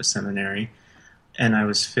teaching at a seminary, and I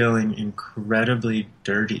was feeling incredibly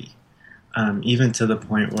dirty, even to the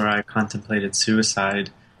point where I contemplated suicide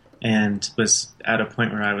and was at a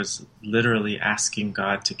point where I was literally asking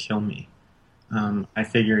God to kill me. I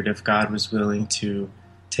figured if God was willing to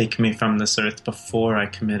take me from this earth before I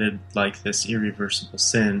committed like this irreversible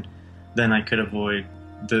sin, then I could avoid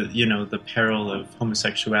the peril of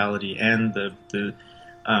homosexuality and the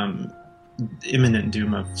imminent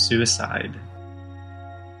doom of suicide.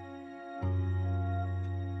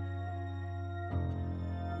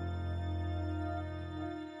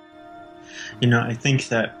 I think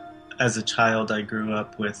that as a child I grew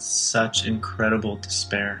up with such incredible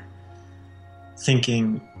despair,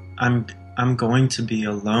 thinking I'm going to be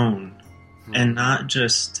alone, and not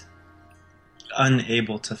just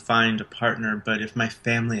unable to find a partner, but if my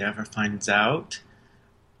family ever finds out,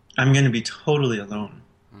 I'm going to be totally alone.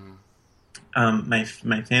 My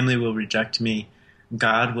family will reject me,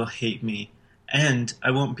 God will hate me, and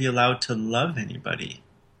I won't be allowed to love anybody.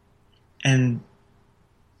 And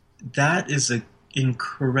that is an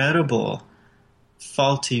incredible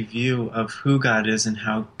faulty view of who God is and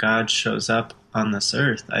how God shows up on this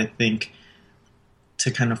earth. I think,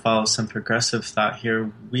 to kind of follow some progressive thought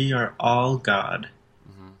here, we are all God.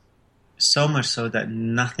 Mm-hmm. So much so that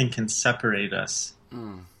nothing can separate us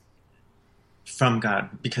from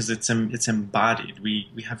God, because it's embodied. We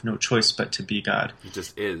have no choice but to be God. It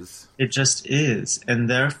just is. It just is. And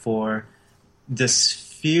therefore, this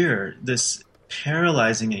fear, this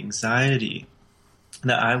paralyzing anxiety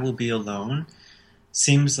that I will be alone,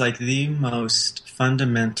 seems like the most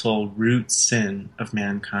fundamental root sin of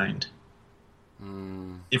mankind.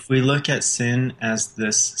 If we look at sin as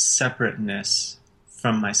this separateness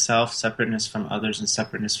from myself, separateness from others, and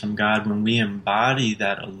separateness from God, when we embody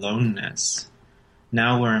that aloneness,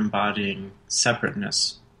 now we're embodying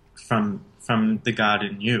separateness from the God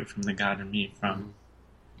in you, from the God in me,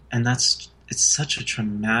 and it's such a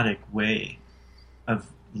traumatic way of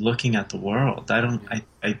looking at the world. I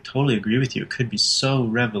totally agree with you. It could be so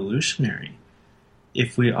revolutionary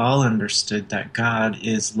if we all understood that God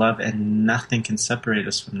is love and nothing can separate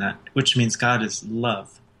us from that, which means God is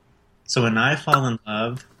love. So when I fall in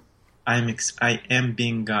love, I am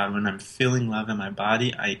being God. When I'm feeling love in my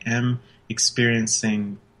body, I am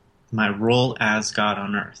experiencing my role as God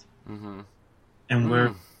on earth. Mm-hmm.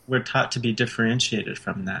 And we're taught to be differentiated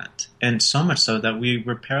from that. And so much so that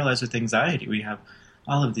we're paralyzed with anxiety. We have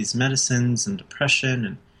all of these medicines and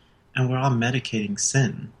depression, and we're all medicating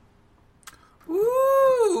sin.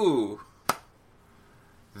 Ooh.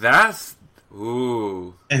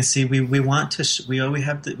 And see, we want to we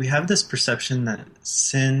have this perception that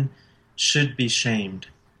sin should be shamed.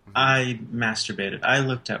 Mm-hmm. I masturbated, I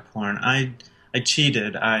looked at porn, I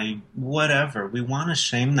cheated, whatever. We want to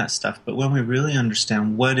shame that stuff, but when we really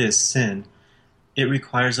understand what is sin, it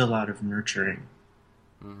requires a lot of nurturing.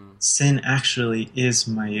 Mm-hmm. Sin actually is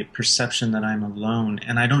my perception that I'm alone,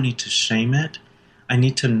 and I don't need to shame it. I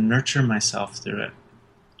need to nurture myself through it.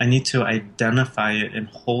 I need to identify it and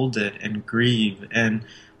hold it and grieve and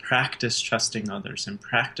practice trusting others and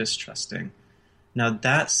practice trusting. Now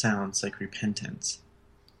that sounds like repentance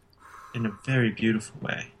in a very beautiful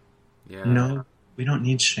way. Yeah. No, we don't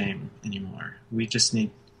need shame anymore. We just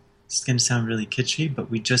need, it's going to sound really kitschy, but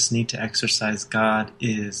we just need to exercise God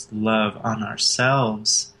is love on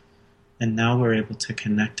ourselves. And now we're able to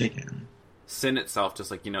connect again. Sin itself,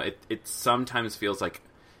 just like, it sometimes feels like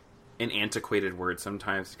an antiquated word.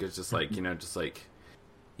 Sometimes it's just like,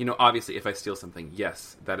 obviously if I steal something,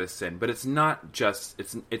 yes, that is sin. But it's not just,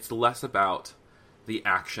 it's less about the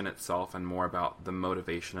action itself and more about the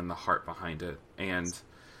motivation and the heart behind it. And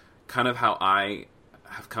kind of how I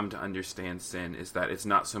have come to understand sin is that it's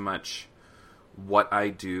not so much what I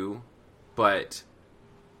do, but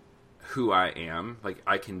who I am. Like,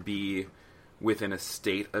 I can be within a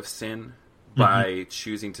state of sin by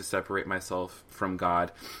choosing to separate myself from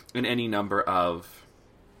God in any number of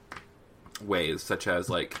ways, such as,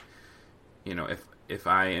 like, if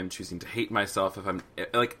I am choosing to hate myself, if I'm,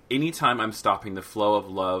 like, anytime I'm stopping the flow of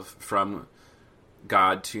love from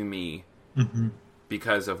God to me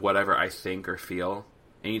because of whatever I think or feel,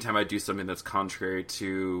 anytime I do something that's contrary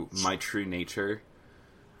to my true nature,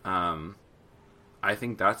 I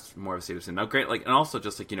think that's more of a state of sin. Now, great, like, and also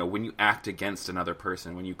just like, when you act against another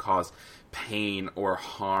person, when you cause pain or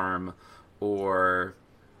harm, or,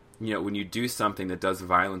 when you do something that does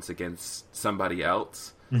violence against somebody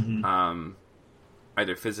else,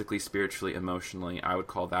 either physically, spiritually, emotionally, I would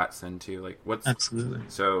call that sin too. Like, Absolutely.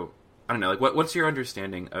 So, I don't know, like, what's your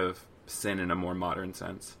understanding of sin in a more modern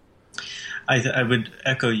sense? I would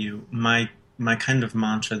echo you. My kind of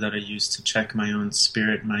mantra that I use to check my own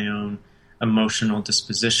spirit, my own emotional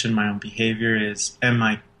disposition, my own behavior is, am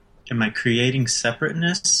I creating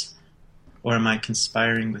separateness, or am I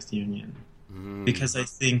conspiring with union? Because I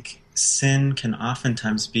think sin can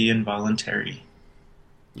oftentimes be involuntary.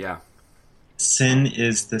 Yeah. Sin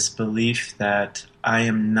is this belief that I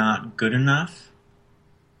am not good enough,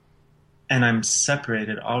 and I'm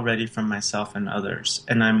separated already from myself and others,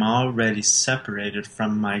 and I'm already separated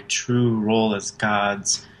from my true role as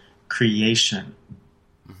God's creation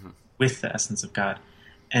with the essence of God.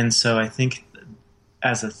 And so I think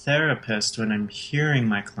as a therapist, when I'm hearing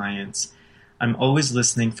my clients, I'm always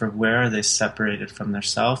listening for where are they separated from their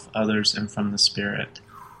self, others, and from the spirit.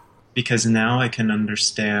 Because now I can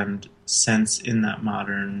understand sense in that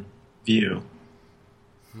modern view.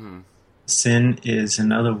 Sin is,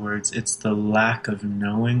 in other words, it's the lack of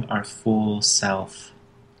knowing our full self.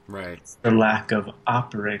 Right. It's the lack of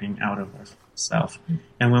operating out of our full self.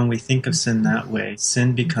 And when we think of sin that way,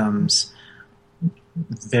 sin becomes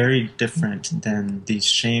very different than these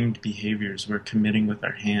shamed behaviors we're committing with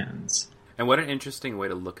our hands. And what an interesting way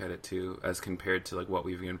to look at it too, as compared to like what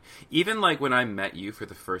we've even like when I met you for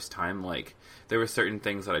the first time, like there were certain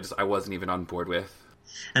things that I wasn't even on board with.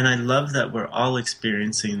 And I love that we're all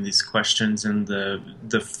experiencing these questions and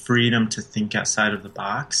the freedom to think outside of the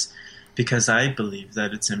box, because I believe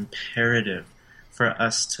that it's imperative for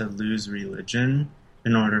us to lose religion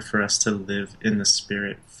in order for us to live in the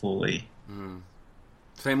spirit fully.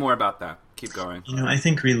 Say more about that. Keep going. I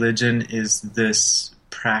think religion is this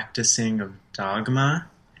practicing of dogma,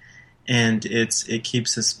 and it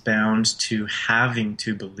keeps us bound to having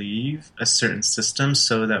to believe a certain system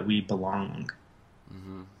so that we belong.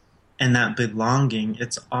 And that belonging,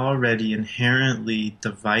 it's already inherently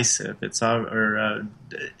divisive. It's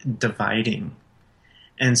dividing.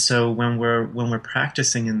 And so when we're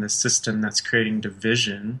practicing in this system that's creating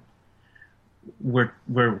division, we're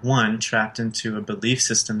one, trapped into a belief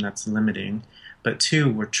system that's limiting, but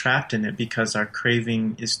two, we're trapped in it because our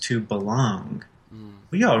craving is to belong.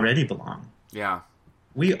 We already belong. Yeah.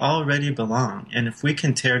 We already belong. And if we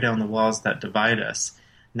can tear down the walls that divide us,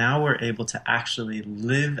 now we're able to actually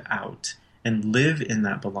live out and live in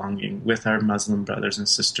that belonging with our Muslim brothers and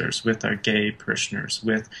sisters, with our gay parishioners,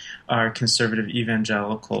 with our conservative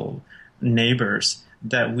evangelical neighbors,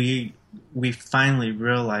 that we finally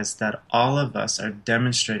realize that all of us are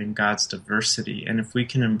demonstrating God's diversity. And if we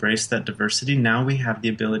can embrace that diversity, now we have the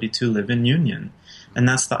ability to live in union. And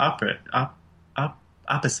that's the opposite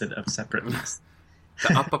of separateness.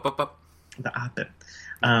 The up. The opposite.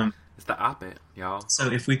 It's the opposite, y'all. So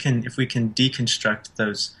if we can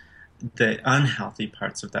deconstruct the unhealthy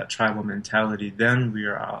parts of that tribal mentality, then we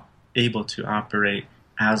are able to operate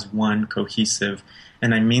as one cohesive,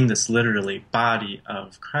 and I mean this literally, body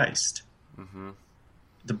of Christ.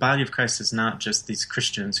 the body of Christ is not just these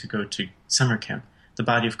Christians who go to summer camp. The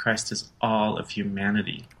body of Christ is all of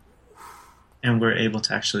humanity. And we're able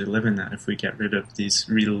to actually live in that if we get rid of these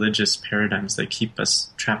religious paradigms that keep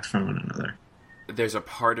us trapped from one another. There's a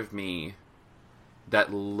part of me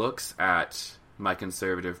that looks at my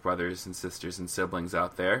conservative brothers and sisters and siblings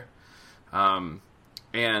out there,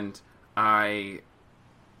 and I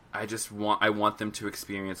want them to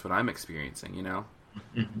experience what I'm experiencing, you know?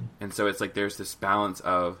 Mm-hmm. And so it's like there's this balance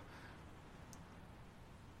of,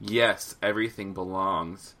 yes, everything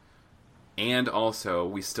belongs, and also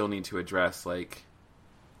we still need to address like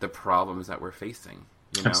the problems that we're facing,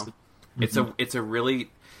 you know? Mm-hmm. It's a really,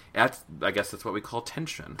 I guess that's what we call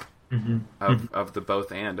tension. Mm-hmm. Of the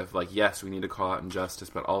both and of like, yes, we need to call out injustice,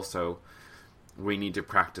 but also we need to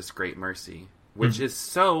practice great mercy, which is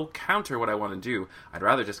so counter what I want to do. I'd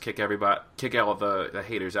rather just kick all the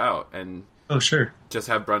haters out and just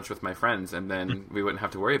have brunch with my friends, and then we wouldn't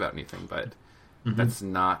have to worry about anything. But that's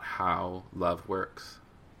not how love works.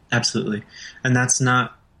 Absolutely. And that's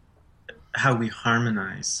not how we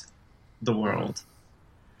harmonize the world.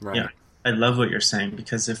 Right. Yeah. I love what you're saying,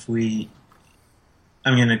 because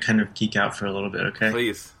I'm going to kind of geek out for a little bit, okay?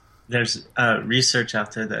 Please. There's research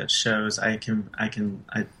out there that shows, I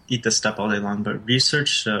eat this stuff all day long, but research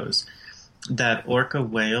shows that orca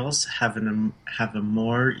whales have a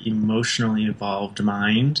more emotionally evolved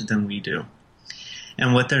mind than we do.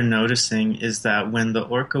 And what they're noticing is that when the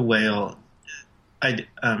orca whale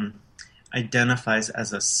identifies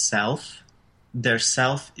as a self, their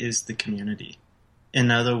self is the community. In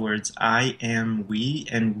other words, I am we,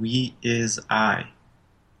 and we is I.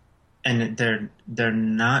 And they're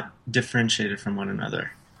not differentiated from one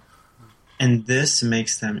another. And this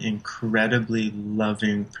makes them incredibly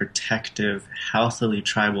loving, protective, healthily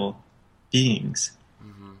tribal beings.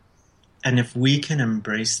 Mm-hmm. And if we can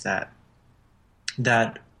embrace that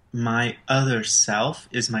my other self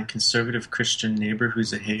is my conservative Christian neighbor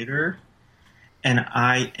who's a hater, and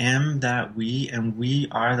I am that we, and we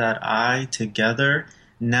are that I together,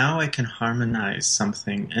 now I can harmonize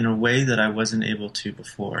something in a way that I wasn't able to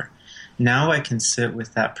before. Now I can sit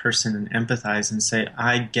with that person and empathize and say,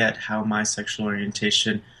 I get how my sexual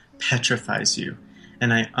orientation petrifies you.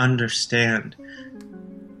 And I understand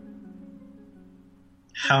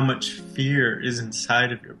how much fear is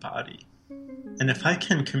inside of your body. And if I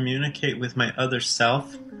can communicate with my other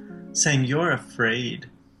self, saying, you're afraid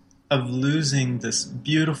of losing this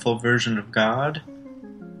beautiful version of God,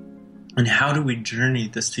 and how do we journey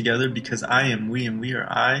this together because I am we and we are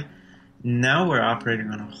I, now we're operating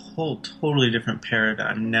on a whole totally different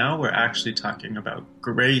paradigm. Now we're actually talking about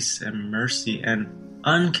grace and mercy and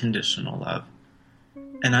unconditional love.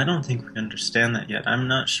 And I don't think we understand that yet. I'm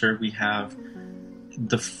not sure we have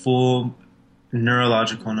the full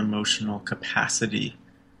neurological and emotional capacity.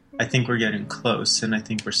 I think we're getting close, and I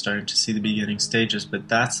think we're starting to see the beginning stages, but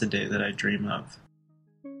that's the day that I dream of.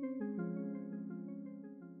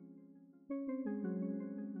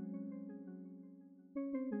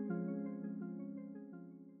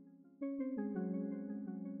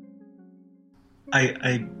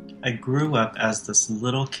 I grew up as this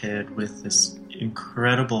little kid with this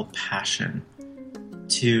incredible passion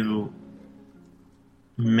to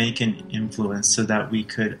make an influence so that we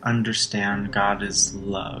could understand God as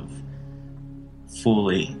love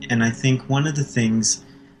fully. And I think one of the things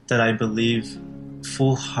that I believe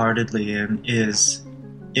full-heartedly in is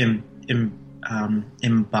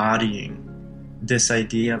embodying this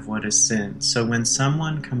idea of what is sin. So when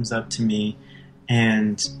someone comes up to me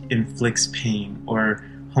and inflicts pain or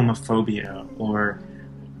homophobia or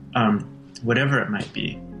whatever it might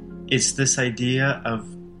be, it's this idea of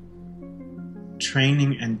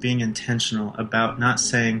training and being intentional about not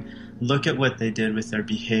saying, look at what they did with their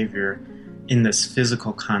behavior in this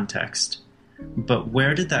physical context, but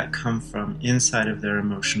where did that come from inside of their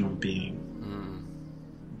emotional being?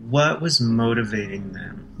 What was motivating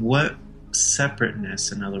them? What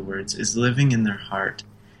separateness, in other words, is living in their heart?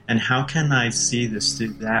 And how can I see this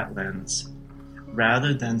through that lens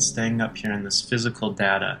rather than staying up here in this physical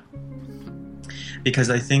data? Because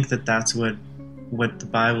I think that that's what the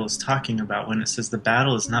Bible is talking about when it says the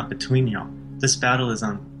battle is not between y'all. This battle is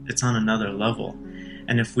on another level.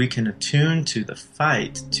 And if we can attune to the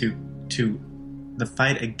fight, to the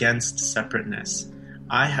fight against separateness,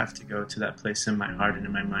 I have to go to that place in my heart and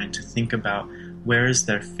in my mind to think about where is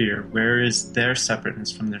their fear, where is their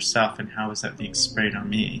separateness from their self, and how is that being sprayed on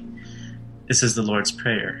me? This is the Lord's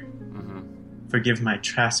Prayer. Mm-hmm. Forgive my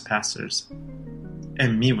trespassers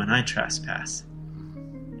and me when I trespass.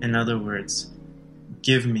 In other words,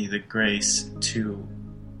 give me the grace to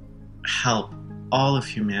help all of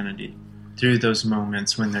humanity through those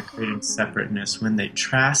moments when they're creating separateness, when they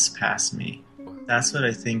trespass me. That's what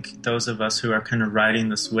I think those of us who are kind of riding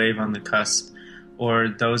this wave on the cusp, or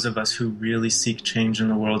those of us who really seek change in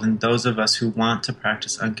the world, and those of us who want to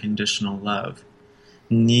practice unconditional love,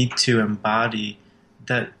 need to embody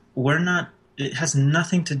that it has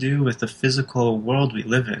nothing to do with the physical world we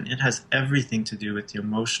live in. It has everything to do with the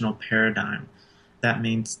emotional paradigm that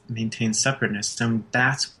maintains separateness, and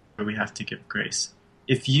that's where we have to give grace.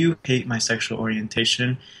 If you hate my sexual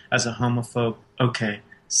orientation as a homophobe, okay,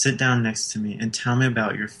 sit down next to me and tell me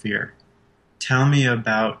about your fear. Tell me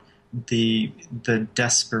about the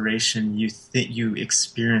desperation you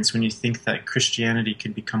experience when you think that Christianity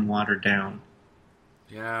could become watered down.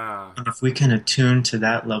 Yeah. And if we can attune to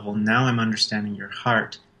that level, now I'm understanding your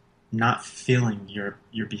heart, not feeling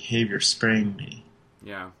your behavior spraying me.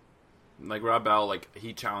 Yeah. Like Rob Bell, like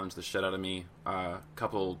he challenged the shit out of me a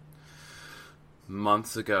couple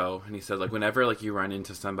months ago, and he said, like, whenever like you run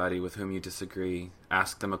into somebody with whom you disagree,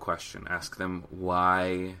 ask them a question. Ask them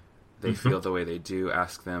why they feel the way they do.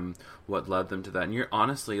 Ask them what led them to that. And you're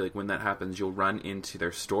honestly, like, when that happens, you'll run into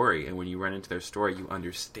their story, and when you run into their story, you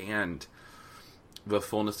understand the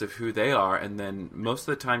fullness of who they are, and then most of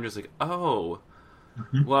the time just like, oh,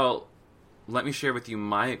 well, let me share with you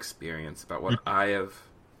my experience about what I have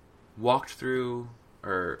walked through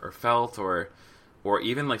or felt, or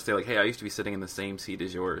even like say like, hey, I used to be sitting in the same seat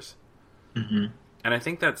as yours. And I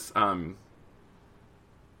think that's one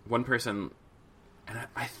person, and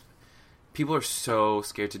I people are so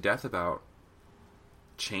scared to death about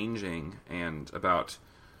changing and about.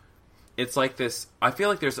 It's like this. I feel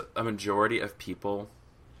like there's a majority of people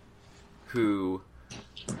who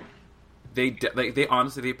the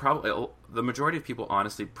majority of people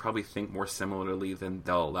honestly probably think more similarly than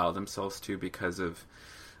they'll allow themselves to because of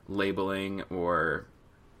labeling or.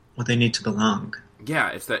 Well, they need to belong. Yeah,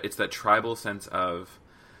 it's that tribal sense of,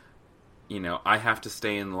 you know, I have to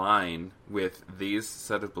stay in line with these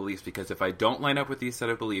set of beliefs, because if I don't line up with these set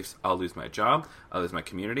of beliefs, I'll lose my job, I'll lose my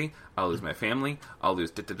community, I'll lose my family, I'll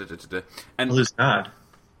lose and I'll lose God.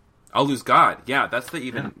 I'll lose God. Yeah, that's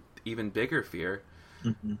the even bigger fear.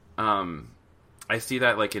 I see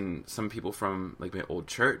that like in some people from like my old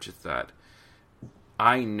church. It's that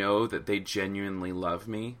I know that they genuinely love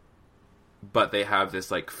me, but they have this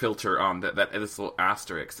like filter on that this little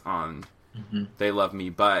asterisk on they love me,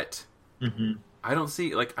 but. I don't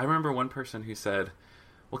see, like, I remember one person who said,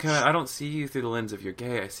 well, Kevin, I don't see you through the lens of you're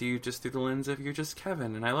gay. I see you just through the lens of you're just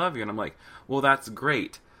Kevin, and I love you. And I'm like, well, that's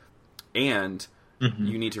great. And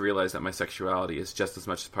you need to realize that my sexuality is just as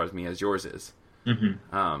much a part of me as yours is.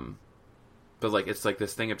 But, like, it's like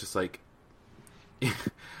this thing of just, like,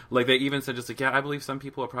 like, they even said just, like, yeah, I believe some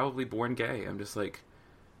people are probably born gay. I'm just like,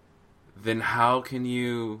 then how can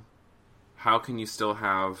you still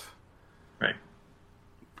have... Right.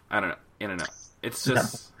 I don't know. It's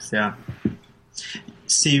just... Yeah.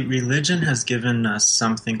 See, religion has given us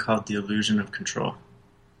something called the illusion of control.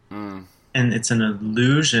 And it's an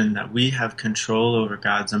illusion that we have control over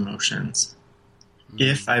God's emotions.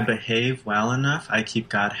 If I behave well enough, I keep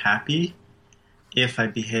God happy. If I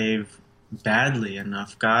behave badly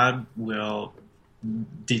enough, God will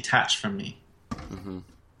detach from me.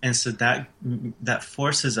 And so that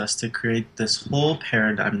forces us to create this whole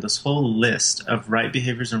paradigm, this whole list of right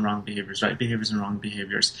behaviors and wrong behaviors, right behaviors and wrong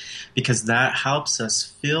behaviors, because that helps us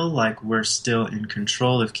feel like we're still in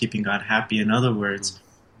control of keeping God happy. In other words,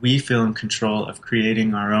 we feel in control of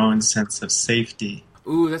creating our own sense of safety.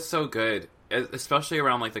 Ooh, that's so good. Especially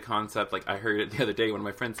around like the concept, like I heard it the other day when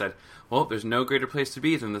my friend said, well, there's no greater place to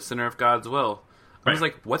be than the center of God's will. I was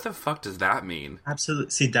like, what the fuck does that mean? Absolutely.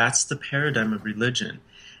 See, that's the paradigm of religion.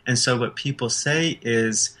 And so what people say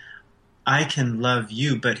is, I can love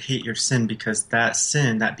you but hate your sin, because that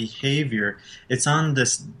sin, that behavior, it's on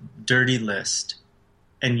this dirty list.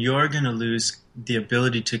 And you're going to lose the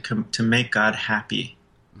ability to make God happy.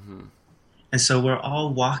 And so we're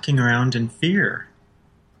all walking around in fear.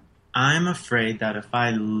 I'm afraid that if I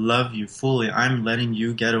love you fully, I'm letting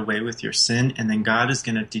you get away with your sin, and then God is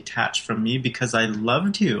going to detach from me because I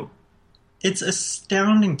loved you. It's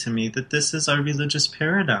astounding to me that this is our religious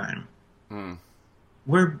paradigm.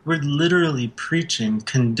 We're literally preaching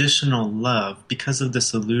conditional love because of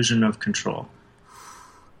this illusion of control.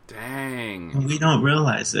 Dang. And we don't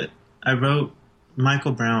realize it.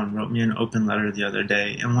 Michael Brown wrote me an open letter the other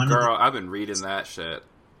day. And I've been reading that shit.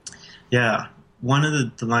 Yeah. One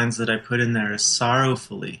of the lines that I put in there is,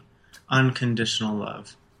 sorrowfully, unconditional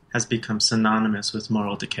love has become synonymous with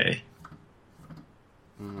moral decay.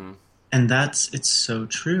 And it's so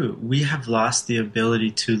true. We have lost the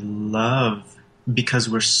ability to love because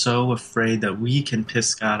we're so afraid that we can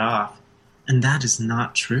piss God off. And that is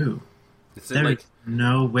not true. There is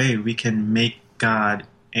no way we can make God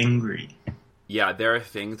angry. Yeah, there are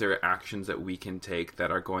things, there are actions that we can take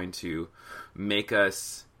that are going to make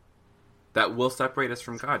us, that will separate us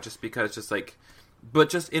from God, just because, but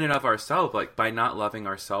just in and of ourselves, like by not loving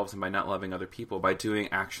ourselves and by not loving other people, by doing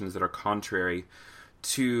actions that are contrary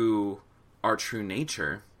to our true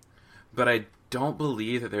nature. But I don't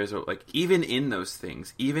believe that there's even in those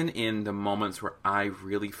things, even in the moments where I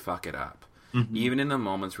really fuck it up, even in the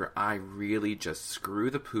moments where I really just screw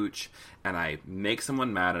the pooch and I make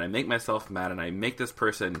someone mad and I make myself mad and I make this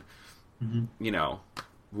person,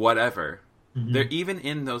 whatever. There, even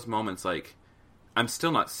in those moments, like, I'm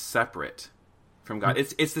still not separate from God.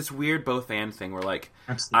 It's this weird both and thing where, like,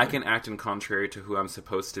 absolutely, I can act in contrary to who I'm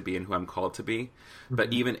supposed to be and who I'm called to be.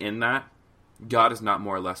 But even in that, God is not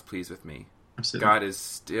more or less pleased with me. Absolutely. God is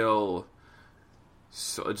still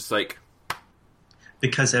so just like,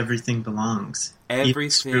 because everything belongs. Everything. Even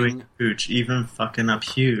screwing pooch, even fucking up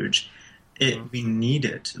huge. We need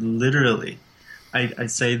it, literally. I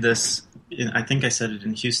say this, I think I said it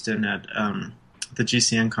in Houston at the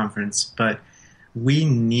GCN conference, but we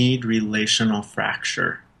need relational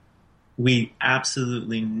fracture. We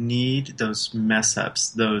absolutely need those mess-ups,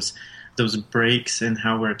 those breaks in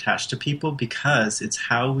how we're attached to people, because it's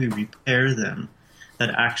how we repair them that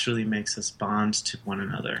actually makes us bond to one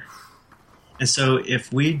another. And so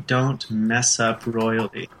if we don't mess up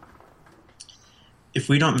royally,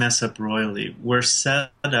 we're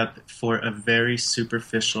set up for a very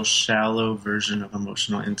superficial, shallow version of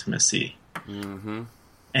emotional intimacy. And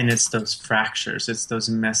it's those fractures, it's those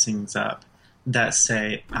messings up that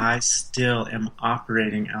say, I still am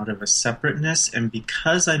operating out of a separateness, and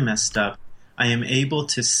because I messed up, I am able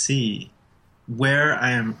to see where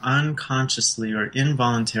I am unconsciously or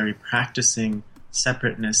involuntarily practicing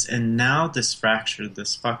separateness, and now this fracture,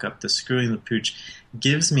 this fuck up, this screwing the pooch,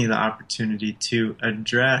 gives me the opportunity to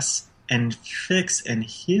address and fix and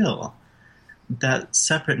heal that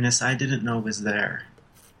separateness I didn't know was there.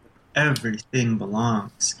 Everything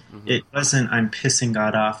belongs. It wasn't, I'm pissing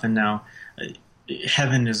God off and now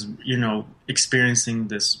heaven is, experiencing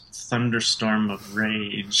this thunderstorm of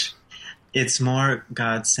rage. It's more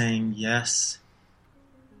God saying, yes,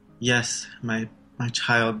 my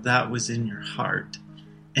child, that was in your heart.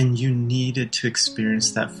 And you needed to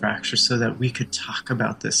experience that fracture so that we could talk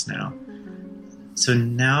about this now. So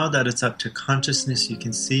now that it's up to consciousness, you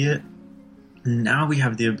can see it. Now we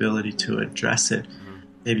have the ability to address it.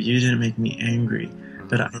 Maybe you didn't make me angry,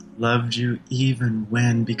 but I loved you even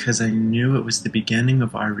when, because I knew it was the beginning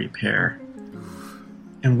of our repair.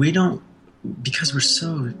 And we don't, because we're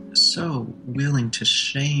so willing to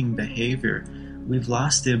shame behavior, we've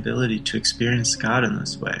lost the ability to experience God in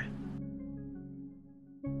this way.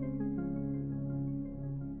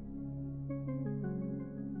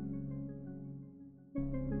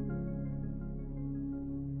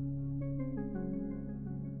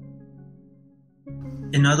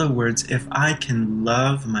 In other words, if I can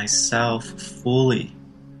love myself fully,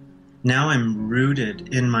 now I'm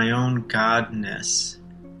rooted in my own godness,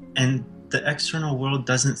 and the external world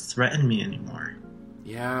doesn't threaten me anymore.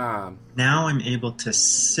 Yeah. Now I'm able to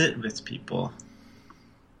sit with people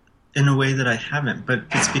in a way that I haven't, but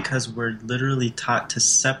it's because we're literally taught to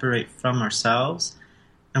separate from ourselves,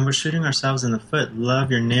 and we're shooting ourselves in the foot.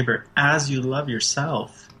 Love your neighbor as you love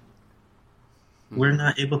yourself. We're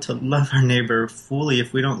not able to love our neighbor fully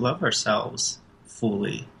if we don't love ourselves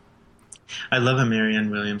fully. I love a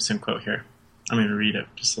Marianne Williamson quote here. I'm going to read it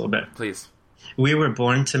just a little bit. Please. We were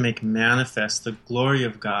born to make manifest the glory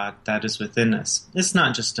of God that is within us. It's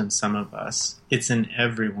not just in some of us. It's in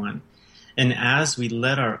everyone. And as we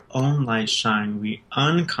let our own light shine, we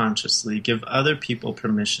unconsciously give other people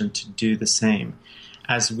permission to do the same.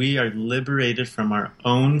 As we are liberated from our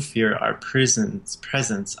own fear, our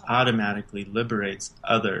presence automatically liberates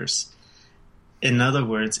others. In other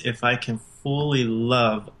words, if I can fully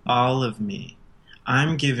love all of me,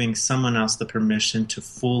 I'm giving someone else the permission to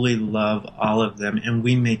fully love all of them, and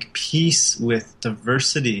we make peace with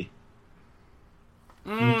diversity.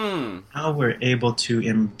 How we're able to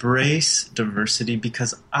embrace diversity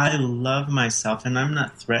because I love myself and I'm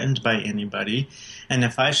not threatened by anybody. And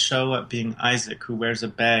if I show up being Isaac, who wears a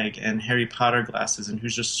bag and Harry Potter glasses and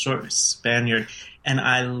who's just short Spaniard, and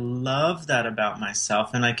I love that about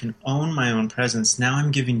myself and I can own my own presence, now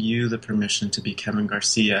I'm giving you the permission to be Kevin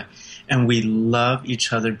Garcia. And we love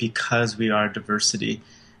each other because we are diversity.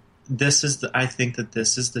 I think that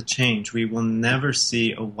this is the change. We will never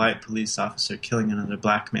see a white police officer killing another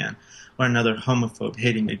black man or another homophobe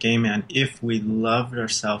hating a gay man. If we loved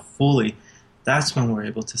ourselves fully, that's when we're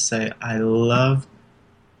able to say, I love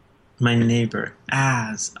my neighbor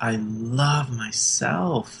as I love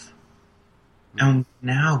myself. And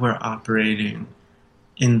now we're operating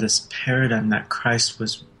in this paradigm that Christ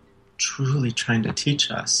was truly trying to teach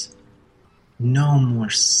us. No more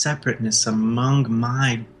separateness among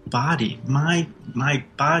my body. My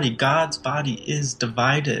body, God's body, is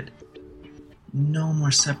divided. No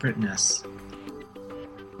more separateness.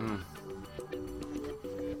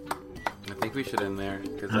 I think we should end there,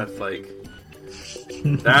 because that's like,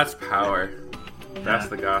 that's power. That's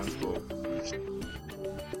the gospel.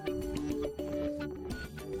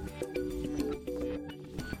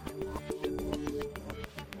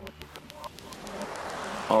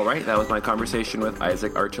 All right, that was my conversation with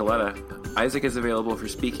Isaac Archuleta. Isaac is available for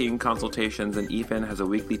speaking, consultations, and even has a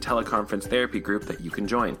weekly teleconference therapy group that you can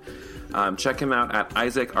join. Check him out at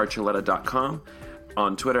isaacarchuleta.com,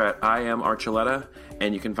 on Twitter at IamArchuleta,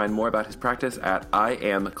 and you can find more about his practice at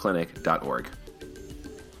iamclinic.org.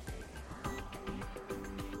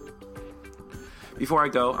 Before I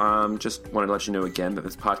go, just wanted to let you know again that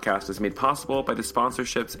this podcast is made possible by the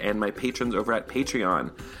sponsorships and my patrons over at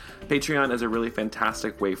Patreon. Patreon is a really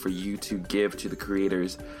fantastic way for you to give to the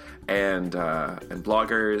creators and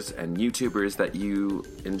bloggers and YouTubers that you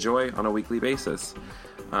enjoy on a weekly basis.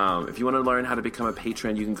 If you want to learn how to become a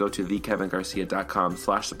patron, you can go to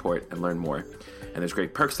thekevingarcia.com/support and learn more. And there's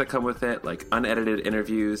great perks that come with it, like unedited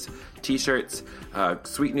interviews, t-shirts,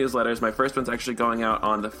 sweet newsletters. My first one's actually going out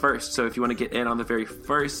on the 1st. So if you want to get in on the very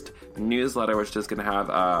first newsletter, which is going to have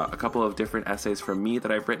a couple of different essays from me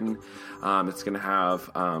that I've written, it's going to have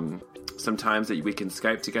some times that we can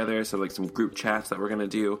Skype together, so like some group chats that we're going to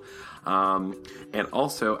do. And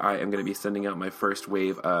also, I am going to be sending out my first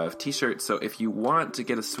wave of t-shirts. So if you want to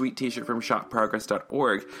get a sweet t-shirt from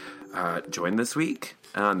shopprogress.org, join this week.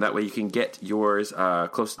 That way you can get yours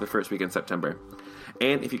close to the first week in September.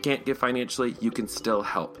 And if you can't give financially, you can still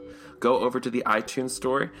help. Go over to the iTunes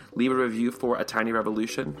store, leave a review for A Tiny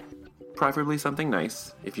Revolution, preferably something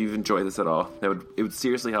nice. If you've enjoyed this at all, it would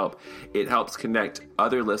seriously help. It helps connect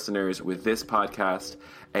other listeners with this podcast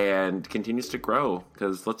and continues to grow,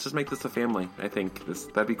 because let's just make this a family. I think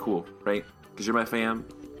that'd be cool, right? Because you're my fam,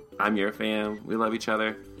 I'm your fam, we love each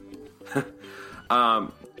other.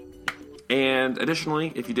 And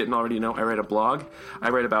additionally, if you didn't already know, I write a blog.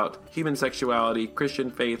 I write about human sexuality, Christian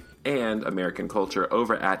faith, and American culture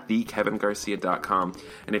over at thekevingarcia.com.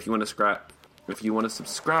 And if you want to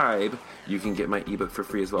subscribe, you can get my ebook for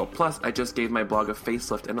free as well. Plus, I just gave my blog a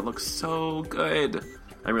facelift, and it looks so good.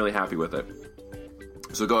 I'm really happy with it.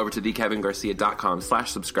 So go over to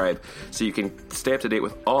thekevingarcia.com/subscribe so you can stay up to date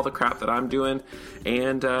with all the crap that I'm doing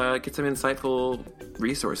and get some insightful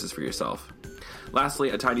resources for yourself. Lastly,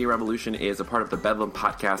 A Tiny Revolution is a part of the Bedlam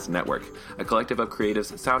Podcast Network, a collective of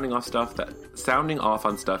creatives sounding off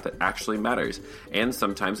on stuff that actually matters, and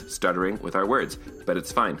sometimes stuttering with our words, but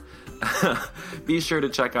it's fine. Be sure to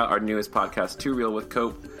check out our newest podcast, Too Real with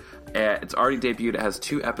Cope. It's already debuted. It has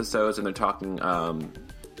 2 episodes, and they're talking...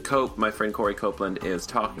 Cope, my friend Corey Copeland, is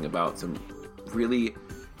talking about some really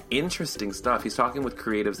interesting stuff. He's talking with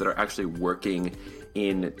creatives that are actually working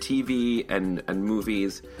in TV and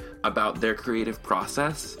movies about their creative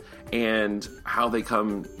process and how they got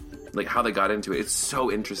into it. It's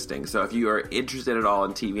so interesting. So if you are interested at all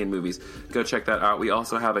in TV and movies, go check that out. We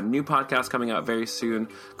also have a new podcast coming out very soon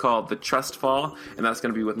called The Trust Fall, and that's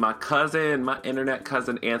going to be with my internet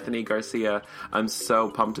cousin, Anthony Garcia. I'm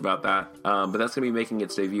so pumped about that. But that's going to be making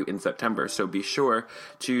its debut in September. So be sure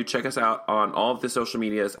to check us out on all of the social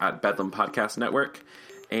medias at Bedlam Podcast Network.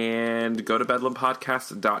 And go to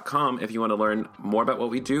bedlampodcast.com if you want to learn more about what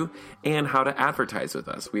we do and how to advertise with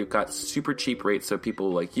us. We've got super cheap rates, so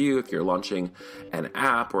people like you, if you're launching an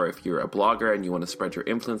app or if you're a blogger and you want to spread your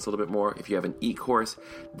influence a little bit more, if you have an e-course,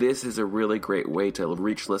 this is a really great way to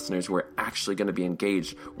reach listeners who are actually going to be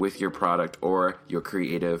engaged with your product or your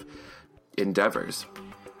creative endeavors.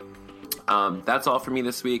 That's all for me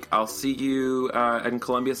this week. I'll see you in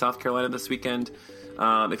Columbia, South Carolina this weekend.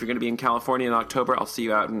 If you're going to be in California in October, I'll see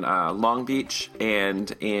you out in Long Beach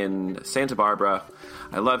and in Santa Barbara.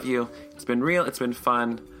 I love you. It's been real. It's been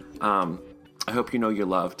fun. I hope you know you're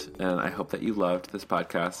loved, and I hope that you loved this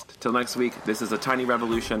podcast. Till next week, this is A Tiny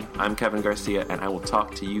Revolution. I'm Kevin Garcia, and I will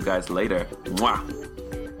talk to you guys later. Mwah!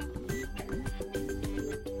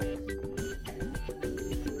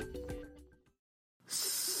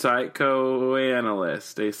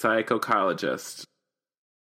 Psychoanalyst, a psychocologist.